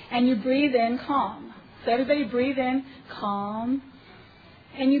 and you breathe in calm. So everybody breathe in calm,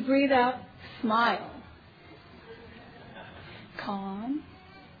 and you breathe out smile. Calm,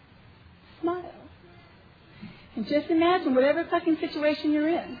 smile. And just imagine whatever fucking situation you're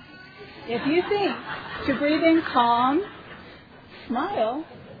in. If you think to breathe in calm, smile,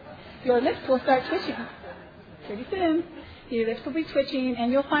 your lips will start twitching. Pretty soon, your lips will be twitching, and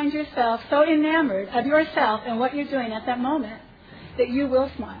you'll find yourself so enamored of yourself and what you're doing at that moment that you will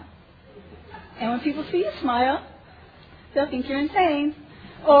smile. And when people see you smile, they'll think you're insane,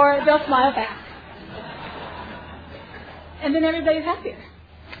 or they'll smile back. And then everybody's happier.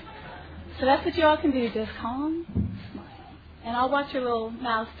 So that's what you all can do. Just calm, smile. And I'll watch your little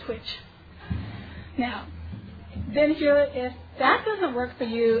mouths twitch. Now, then if that doesn't work for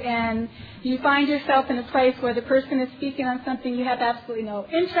you and you find yourself in a place where the person is speaking on something you have absolutely no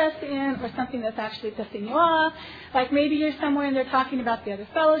interest in or something that's actually pissing you off, like maybe you're somewhere and they're talking about the other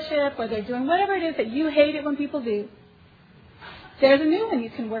fellowship or they're doing whatever it is that you hate it when people do, there's a new one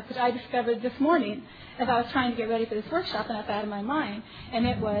you can work, which I discovered this morning as I was trying to get ready for this workshop, and I thought in my mind, and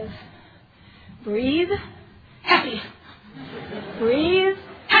it was breathe, happy. Breathe,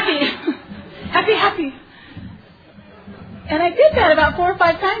 happy. Happy, happy. And I did that about 4 or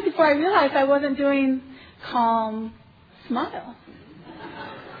 5 times before I realized I wasn't doing calm, smile.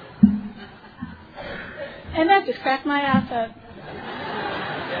 And that just cracked my ass up.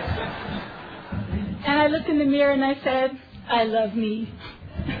 And I looked in the mirror and I said, I love me.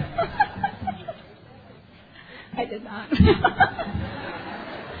 I did not.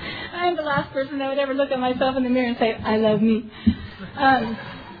 I'm the last person that would ever look at myself in the mirror and say, I love me.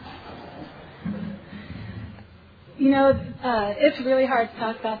 It's really hard to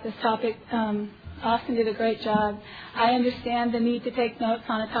talk about this topic. Austin did a great job. I understand the need to take notes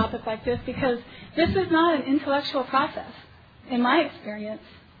on a topic like this because this is not an intellectual process, in my experience,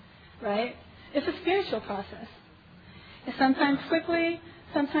 right? It's a spiritual process. It's sometimes quickly,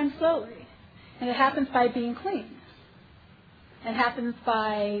 sometimes slowly. And it happens by being clean. It happens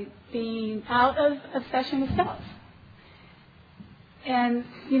by being out of obsession with self. And,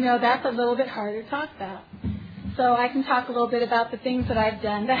 that's a little bit harder to talk about. So I can talk a little bit about the things that I've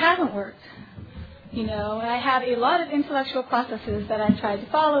done that haven't worked. And I have a lot of intellectual processes that I've tried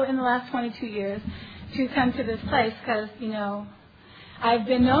to follow in the last 22 years to come to this place because, I've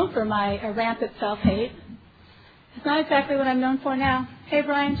been known for my rampant self-hate. It's not exactly what I'm known for now. Hey,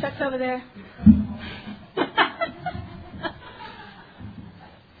 Brian, Chuck's over there.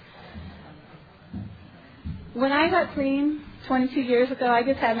 When I got clean 22 years ago, I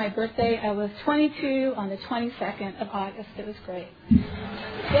just had my birthday. I was 22 on the 22nd of August. It was great. Yay!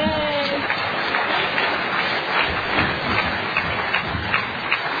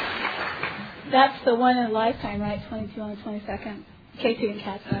 That's the one in a lifetime, right? 22 on the 22nd. K2 didn't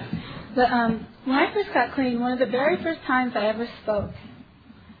catch that. But when I first got clean, one of the very first times I ever spoke,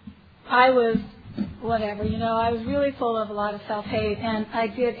 I was whatever, I was really full of a lot of self-hate, and I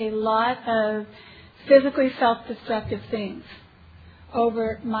did a lot of physically self-destructive things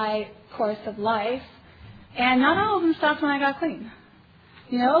over my course of life, and not all of them stopped when I got clean.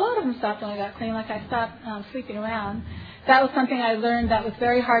 A lot of them stopped when I got clean, like I stopped sleeping around. That was something I learned that was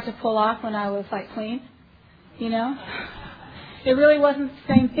very hard to pull off when I was, clean, It really wasn't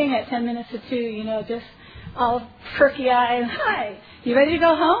the same thing at 10 minutes to 2, just all perky-eyed. Hi, you ready to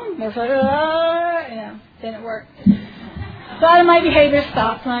go home? It was didn't work. A lot of my behavior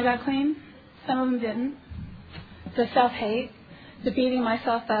stopped when I got clean. Some of them didn't. The self-hate, the beating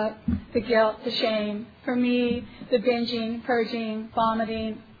myself up, the guilt, the shame. For me, the binging, purging,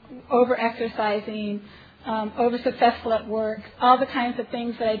 vomiting, over-exercising, over-successful at work, all the kinds of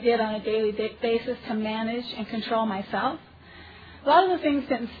things that I did on a daily basis to manage and control myself. A lot of those things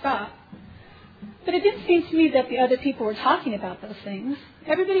didn't stop. But it didn't seem to me that the other people were talking about those things.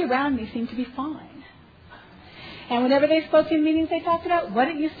 Everybody around me seemed to be fine. And whenever they spoke in meetings, they talked about what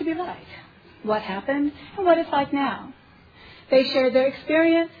it used to be like, what happened, and what it's like now. They shared their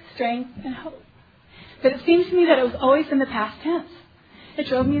experience, strength, and hope. But it seemed to me that it was always in the past tense. It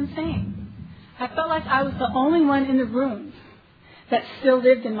drove me insane. I felt like I was the only one in the room that still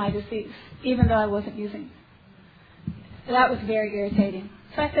lived in my disease, even though I wasn't using. That was very irritating.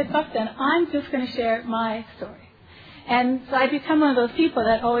 So I said, fuck then, I'm just going to share my story. And so I become one of those people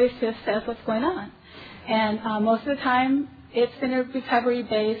that always just says what's going on. And most of the time, it's in a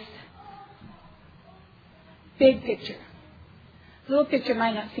recovery-based big picture. The little picture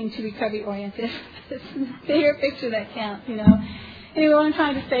might not seem too recovery-oriented. It's the bigger picture that counts, Anyway, what I'm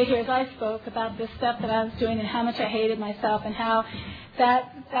trying to say here is I spoke about this stuff that I was doing and how much I hated myself and how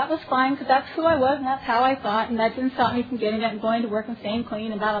that was fine because that's who I was and that's how I thought, and that didn't stop me from getting up and going to work and staying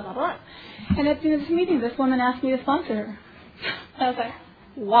clean and blah, blah, blah, blah. And at the end of this meeting, this woman asked me to sponsor her. I was like,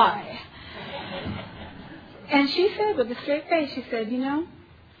 why? And she said with a straight face, she said,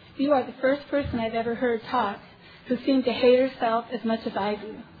 you are the first person I've ever heard talk who seemed to hate herself as much as I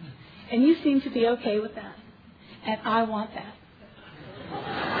do. And you seem to be okay with that. And I want that.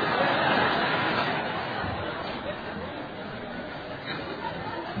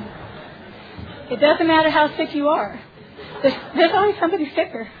 It doesn't matter how sick you are. There's always somebody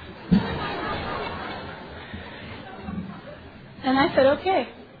sicker. And I said, okay.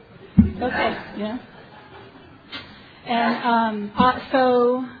 And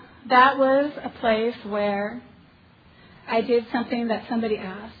so that was a place where I did something that somebody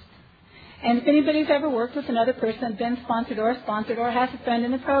asked. And if anybody's ever worked with another person, been sponsored or has a friend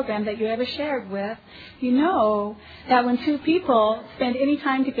in the program that you ever shared with, you know that when two people spend any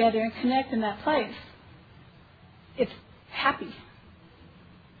time together and connect in that place, it's happy.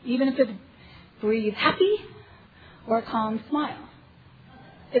 Even if it's breathe happy or a calm smile.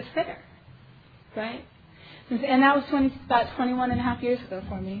 It's there, right? And that was about 21 and a half years ago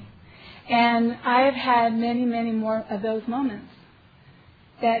for me. And I have had many, many more of those moments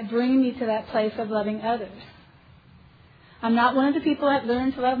that bring me to that place of loving others. I'm not one of the people that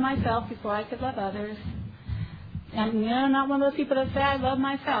learned to love myself before I could love others. I'm not one of those people that say I love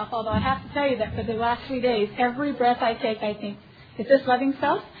myself, although I have to tell you that for the last 3 days, every breath I take, I think, is this loving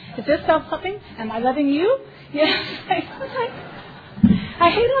self? Is this self-loving? Am I loving you? Yes. I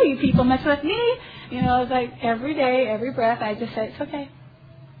hate all you people mess with me. It's like every day, every breath, I just say, it's okay.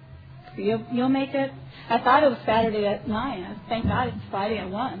 You'll make it. I thought it was Saturday at 9. Thank God it's Friday at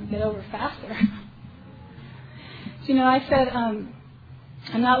 1. Get over faster. I said, I'm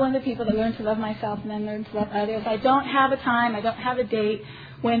not one of the people that learn to love myself and then learn to love others. I don't have a time, I don't have a date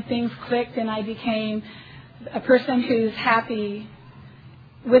when things clicked and I became a person who's happy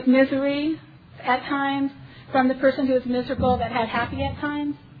with misery at times from the person who was miserable that had happy at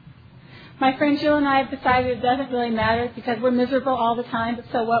times. My friend Jill and I have decided it doesn't really matter because we're miserable all the time, but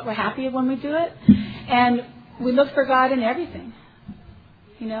so what? We're happy when we do it. And we look for God in everything.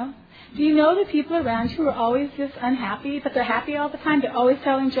 Do you know the people around you who are always just unhappy, but they're happy all the time? They're always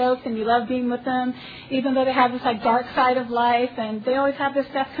telling jokes and you love being with them, even though they have this dark side of life and they always have this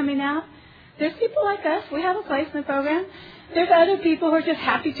stuff coming out. There's people like us. We have a place in the program. There's other people who are just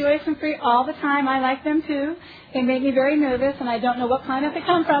happy, joyous, and free all the time. I like them too. They make me very nervous, and I don't know what planet they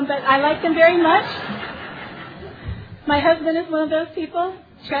come from, but I like them very much. My husband is one of those people.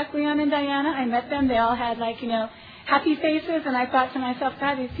 Chuck, Leon, and Diana. I met them. They all had happy faces, and I thought to myself,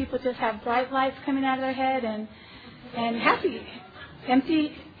 God, these people just have bright lights coming out of their head and happy,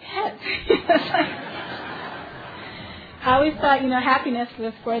 empty heads. I always thought, happiness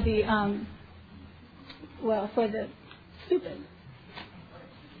was for the stupid.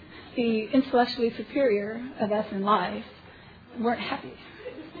 The intellectually superior of us in life weren't happy.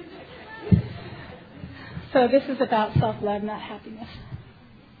 So this is about self-love, not happiness.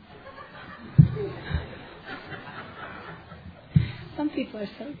 Some people are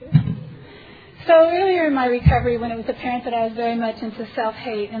so good. So earlier in my recovery, when it was apparent that I was very much into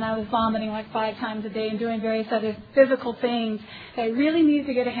self-hate and I was vomiting like 5 times a day and doing various other physical things that I really needed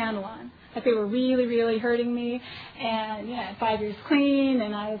to get a handle on, like they were really, really hurting me, and I had 5 years clean,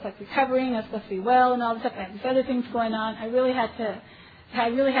 and I was like recovering, I was supposed to be well, and all this stuff. I had these other things going on. I really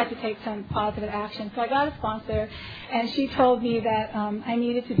had to take some positive action. So I got a sponsor, and she told me that I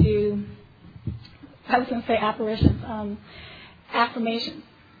needed to do, I was going to say affirmations.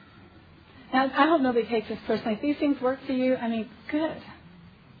 Now, I hope nobody takes this personally. If these things work for you, I mean, good,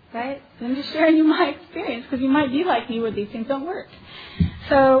 right? I'm just sharing you my experience, because you might be like me where these things don't work.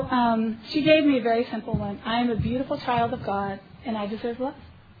 So she gave me a very simple one. I am a beautiful child of God, and I deserve love.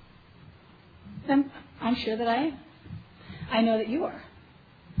 And I'm sure that I am. I know that you are.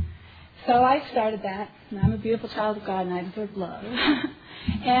 So I started that, and I'm a beautiful child of God, and I deserve love.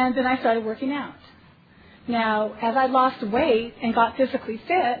 And then I started working out. Now, as I lost weight and got physically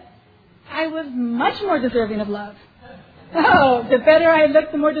fit, I was much more deserving of love. Oh, the better I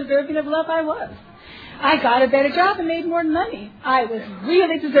looked, the more deserving of love I was. I got a better job and made more money. I was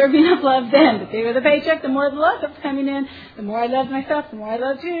really deserving of love then. The bigger the paycheck, the more the love that was coming in. The more I loved myself, the more I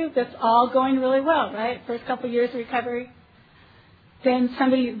loved you. That's all going really well, right? First couple of years of recovery. Then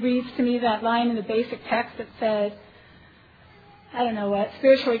somebody reads to me that line in the basic text that said, I don't know what,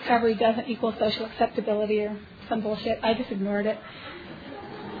 spiritual recovery doesn't equal social acceptability or some bullshit. I just ignored it.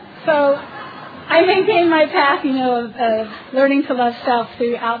 So I maintained my path, of learning to love self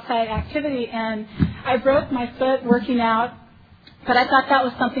through outside activity, and I broke my foot working out, but I thought that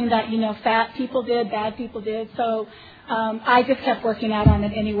was something that, fat people did, bad people did, so I just kept working out on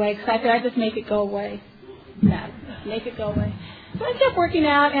it anyway, because I thought I'd just make it go away. Make it go away. So I kept working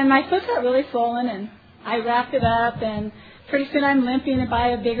out, and my foot got really swollen, and I wrapped it up, and pretty soon I'm limping and buy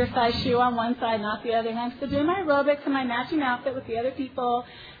a bigger size shoe on one side, not the other. And I'm still doing my aerobics and my matching outfit with the other people.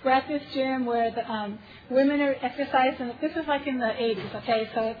 We're at this gym where the women are exercising. This is like in the 80s, okay?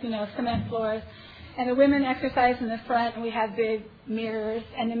 So it's, cement floors. And the women exercise in the front, and we have big mirrors.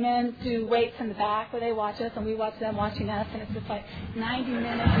 And the men do weights in the back where they watch us, and we watch them watching us. And it's just like 90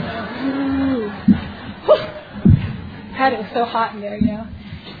 minutes. God, it was so hot in there,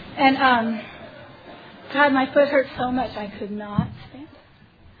 And God, my foot hurt so much I could not stand it.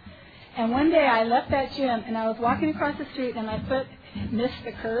 And one day I left that gym, and I was walking across the street, and my foot missed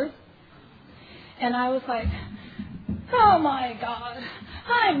the curb. And I was like, oh my God,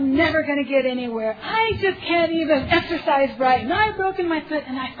 I'm never going to get anywhere. I just can't even exercise right. And I've broken my foot,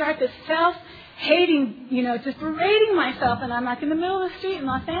 and I start this self-hating, just berating myself. And I'm like in the middle of the street in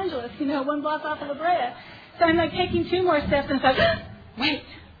Los Angeles, 1 block off of La Brea. So I'm like taking 2 more steps, and it's like, wait.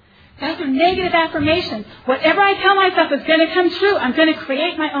 Those are negative affirmations. Whatever I tell myself is going to come true. I'm going to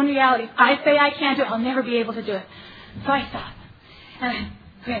create my own reality. If I say I can't do it, I'll never be able to do it. So I stop. And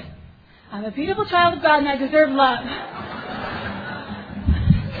good. I'm a beautiful child of God, and I deserve love.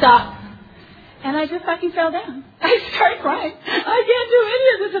 Stop. And I just fucking fell down. I started crying. I can't do any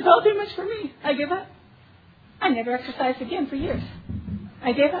of this. It's all too much for me. I give up. I never exercised again for years.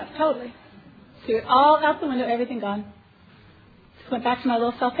 I gave up totally. Threw it all out the window, everything gone. Went back to my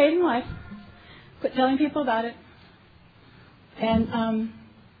little self-hating life, quit telling people about it, and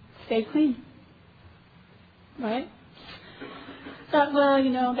stayed clean. Right? Thought, well,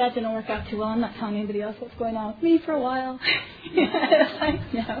 that didn't work out too well. I'm not telling anybody else what's going on with me for a while. Like,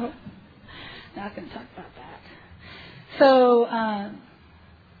 no, not going to talk about that. So,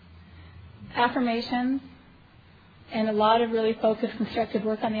 affirmations and a lot of really focused, constructive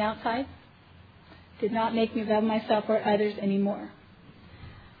work on the outside did not make me love myself or others anymore.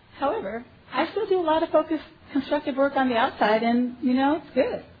 However, I still do a lot of focused, constructive work on the outside, and, it's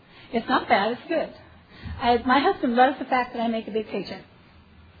good. It's not bad, it's good. My husband loves the fact that I make a big paycheck.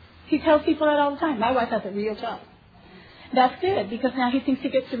 He tells people that all the time. My wife has a real job. That's good, because now he thinks he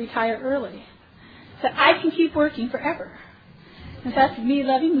gets to retire early. So I can keep working forever. And that's me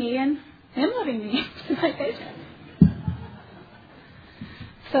loving me and him loving me with my paycheck.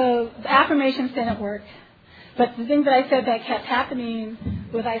 So the affirmations didn't work. But the thing that I said that kept happening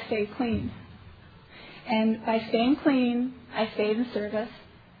was I stayed clean. And by staying clean, I stayed in service,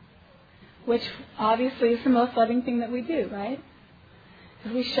 which obviously is the most loving thing that we do, right?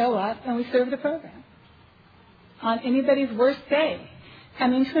 Because we show up and we serve the program. On anybody's worst day,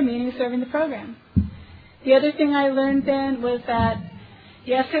 coming to a meeting, serving the program. The other thing I learned then was that,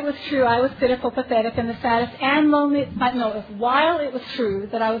 yes, it was true, I was pitiful, pathetic, and the saddest and loneliest. No, while it was true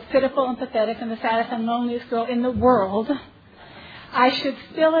that I was pitiful and pathetic and the saddest and loneliest girl in the world, I should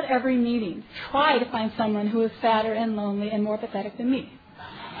still at every meeting try to find someone who is sadder and lonely and more pathetic than me.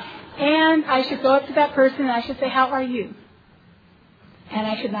 And I should go up to that person and I should say, how are you? And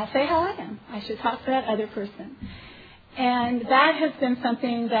I should not say how I am. I should talk to that other person. And that has been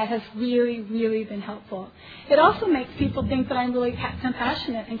something that has really, really been helpful. It also makes people think that I'm really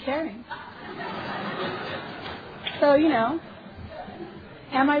compassionate and caring. So,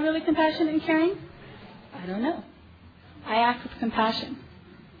 am I really compassionate and caring? I don't know. I act with compassion,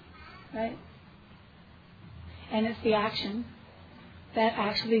 right? And it's the action that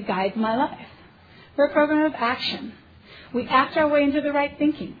actually guides my life. We're a program of action. We act our way into the right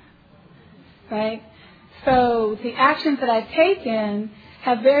thinking, right? So the actions that I've taken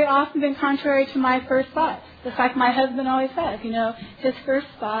have very often been contrary to my first thoughts. Just like my husband always says, his first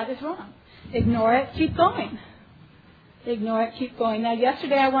thought is wrong. Ignore it, keep going. Ignore it, keep going. Now,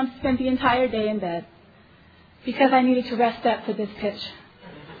 yesterday I wanted to spend the entire day in bed because I needed to rest up for this pitch.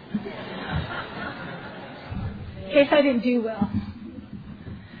 In case I didn't do well.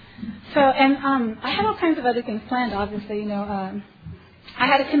 So, and I had all kinds of other things planned, obviously. I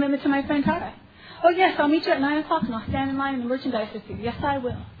had a commitment to my friend Tara. Oh, yes, I'll meet you at 9 o'clock and I'll stand in line in the merchandise with you. Yes, I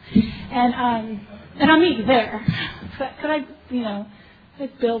will. And I'll meet you there. Could I,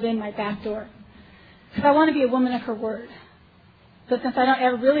 just build in my back door? Because I want to be a woman of her word. But since I don't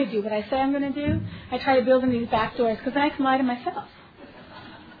ever really do what I say I'm going to do, I try to build in these back doors because then I can lie to myself.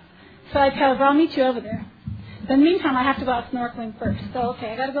 So I tell her, I'll meet you over there. But in the meantime, I have to go out snorkeling first. So,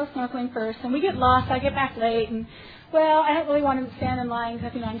 okay, I got to go snorkeling first. And we get lost. I get back late. And, well, I don't really want to stand in line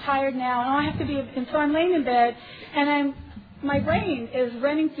because, I'm tired now. And I have to be, and so I'm laying in bed. And my brain is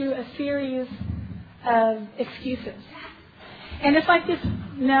running through a series of excuses. And it's like this,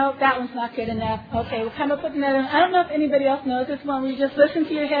 no, that one's not good enough. Okay, we'll come up with another one. I don't know if anybody else knows this one where you just listen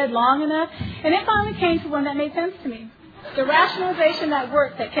to your head long enough. And it finally came to one that made sense to me. The rationalization that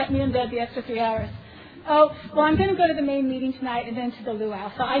worked that kept me in bed the extra 3 hours. Oh, well, I'm going to go to the main meeting tonight and then to the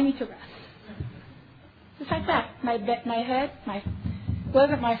luau, so I need to rest. Just like that. My head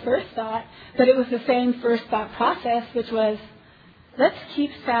wasn't my first thought, but it was the same first thought process, which was, let's keep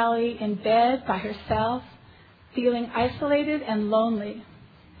Sally in bed by herself, feeling isolated and lonely,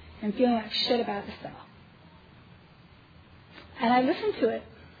 and feeling like shit about herself. And I listened to it.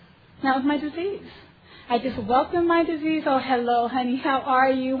 That was my disease. I just welcomed my disease. Oh, hello, honey. How are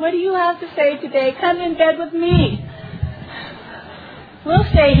you? What do you have to say today? Come in bed with me. We'll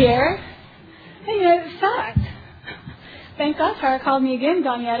stay here. And, it sucked. Thank God Tara called me again,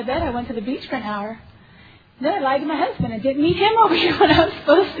 got me out of bed. I went to the beach for an hour. Then I lied to my husband and didn't meet him over here when I was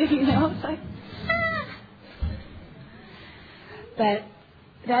supposed to, It's like, But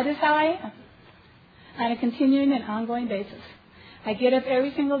that is how I am on a continuing and ongoing basis. I get up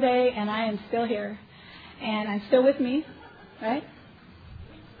every single day and I am still here. And I'm still with me, right?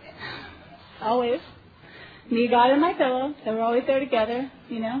 Always. Me, God, and my pillow. So we're always there together,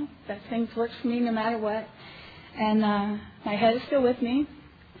 That things works for me no matter what. And my head is still with me.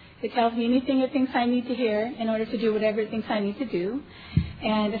 It tells me anything it thinks I need to hear in order to do whatever it thinks I need to do.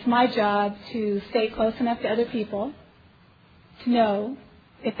 And it's my job to stay close enough to other people to know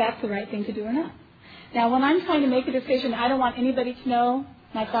if that's the right thing to do or not. Now, when I'm trying to make a decision, I don't want anybody to know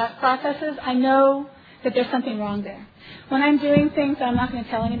my thought processes. I know that there's something wrong there. When I'm doing things, I'm not going to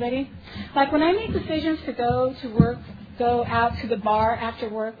tell anybody. Like when I make decisions to go to work, go out to the bar after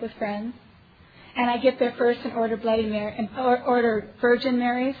work with friends, and I get there first and order Bloody Mary and order Virgin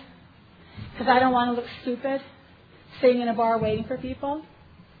Marys, because I don't want to look stupid sitting in a bar waiting for people.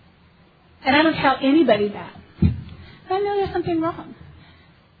 And I don't tell anybody that. I know there's something wrong.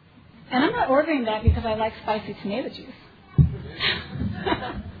 And I'm not ordering that because I like spicy tomato juice.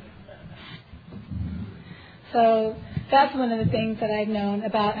 So that's one of the things that I've known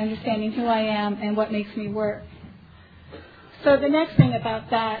about understanding who I am and what makes me work. So the next thing about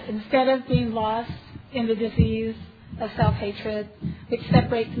that, instead of being lost in the disease of self-hatred, which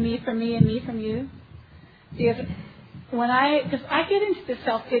separates me from me and me from you, because I get into this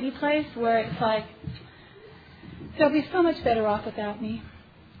self-pity place where it's like, they'll be so much better off without me.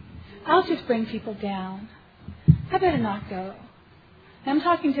 I'll just bring people down. I better not go. I'm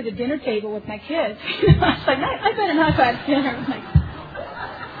talking to the dinner table with my kids. I was like, I better not go out to dinner with my kids.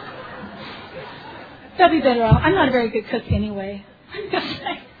 They'll be better off. I'm not a very good cook anyway.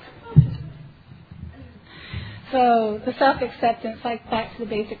 So the self-acceptance, like back to the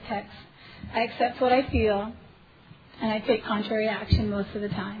basic text. I accept what I feel, and I take contrary action most of the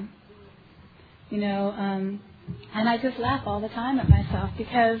time. And I just laugh all the time at myself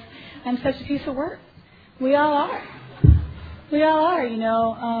because I'm such a piece of work. We all are. We all are,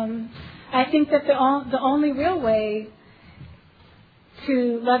 I think that the only real way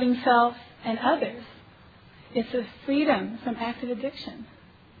to loving self and others. It's a freedom from active addiction,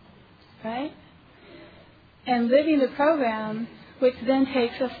 right? And living the program, which then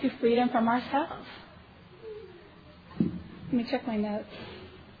takes us to freedom from ourselves. Let me check my notes.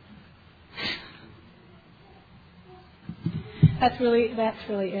 That's really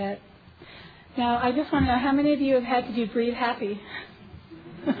it. Now, I just want to know how many of you have had to do Breathe Happy?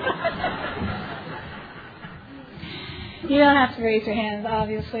 You don't have to raise your hands,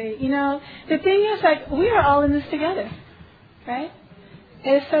 obviously. You know, the thing is, like, we are all in this together, right?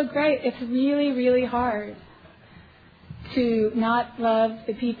 It is so great. It's really, really hard to not love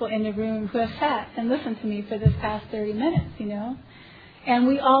the people in the room who have sat and listened to me for this past 30 minutes, you know. And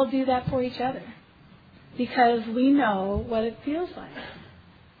we all do that for each other because we know what it feels like.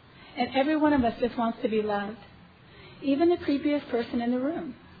 And every one of us just wants to be loved. Even the creepiest person in the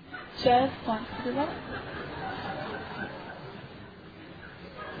room just wants to be loved.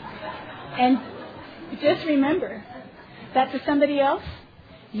 And just remember that to somebody else,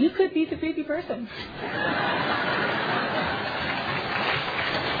 you could be the creepy person.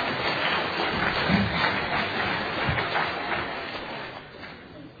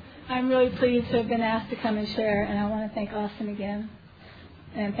 I'm really pleased to have been asked to come and share, and I want to thank Austin again.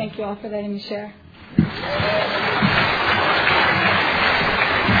 And thank you all for letting me share.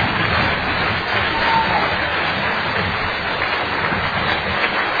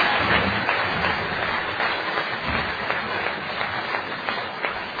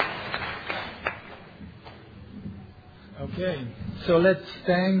 Okay, so let's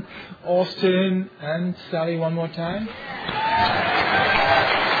thank Austin and Sally one more time.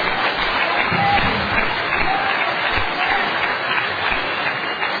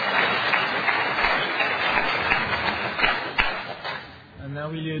 And now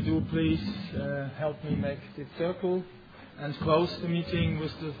will you do please help me make the circle and close the meeting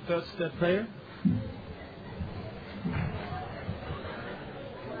with the third step prayer?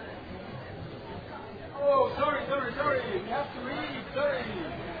 Oh, sorry. We have to read, sorry.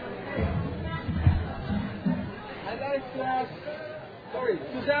 I'd like to ask,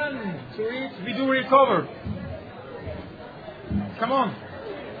 Suzanne to read. We do recover. Come on.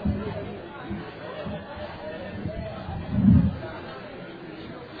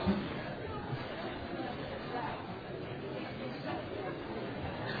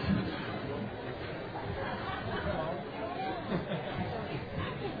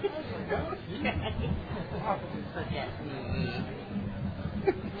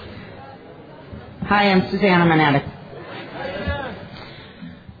 Hi, I'm Susanna, I'm an addict.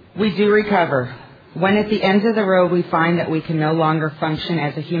 We do recover. When at the end of the road we find that we can no longer function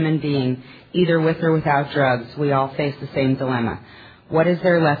as a human being, either with or without drugs, we all face the same dilemma. What is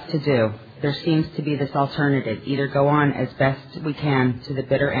there left to do? There seems to be this alternative, either go on as best we can to the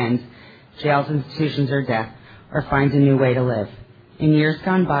bitter end, jails, institutions, or death, or find a new way to live. In years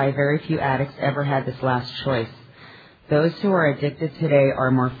gone by, very few addicts ever had this last choice. Those who are addicted today are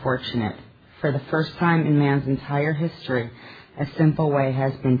more fortunate. For the first time in man's entire history, a simple way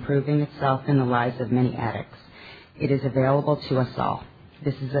has been proving itself in the lives of many addicts. It is available to us all.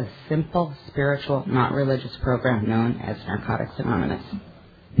 This is a simple, spiritual, not religious program known as Narcotics Anonymous.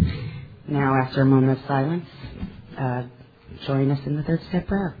 Now, after a moment of silence, join us in the third step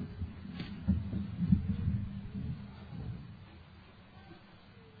prayer.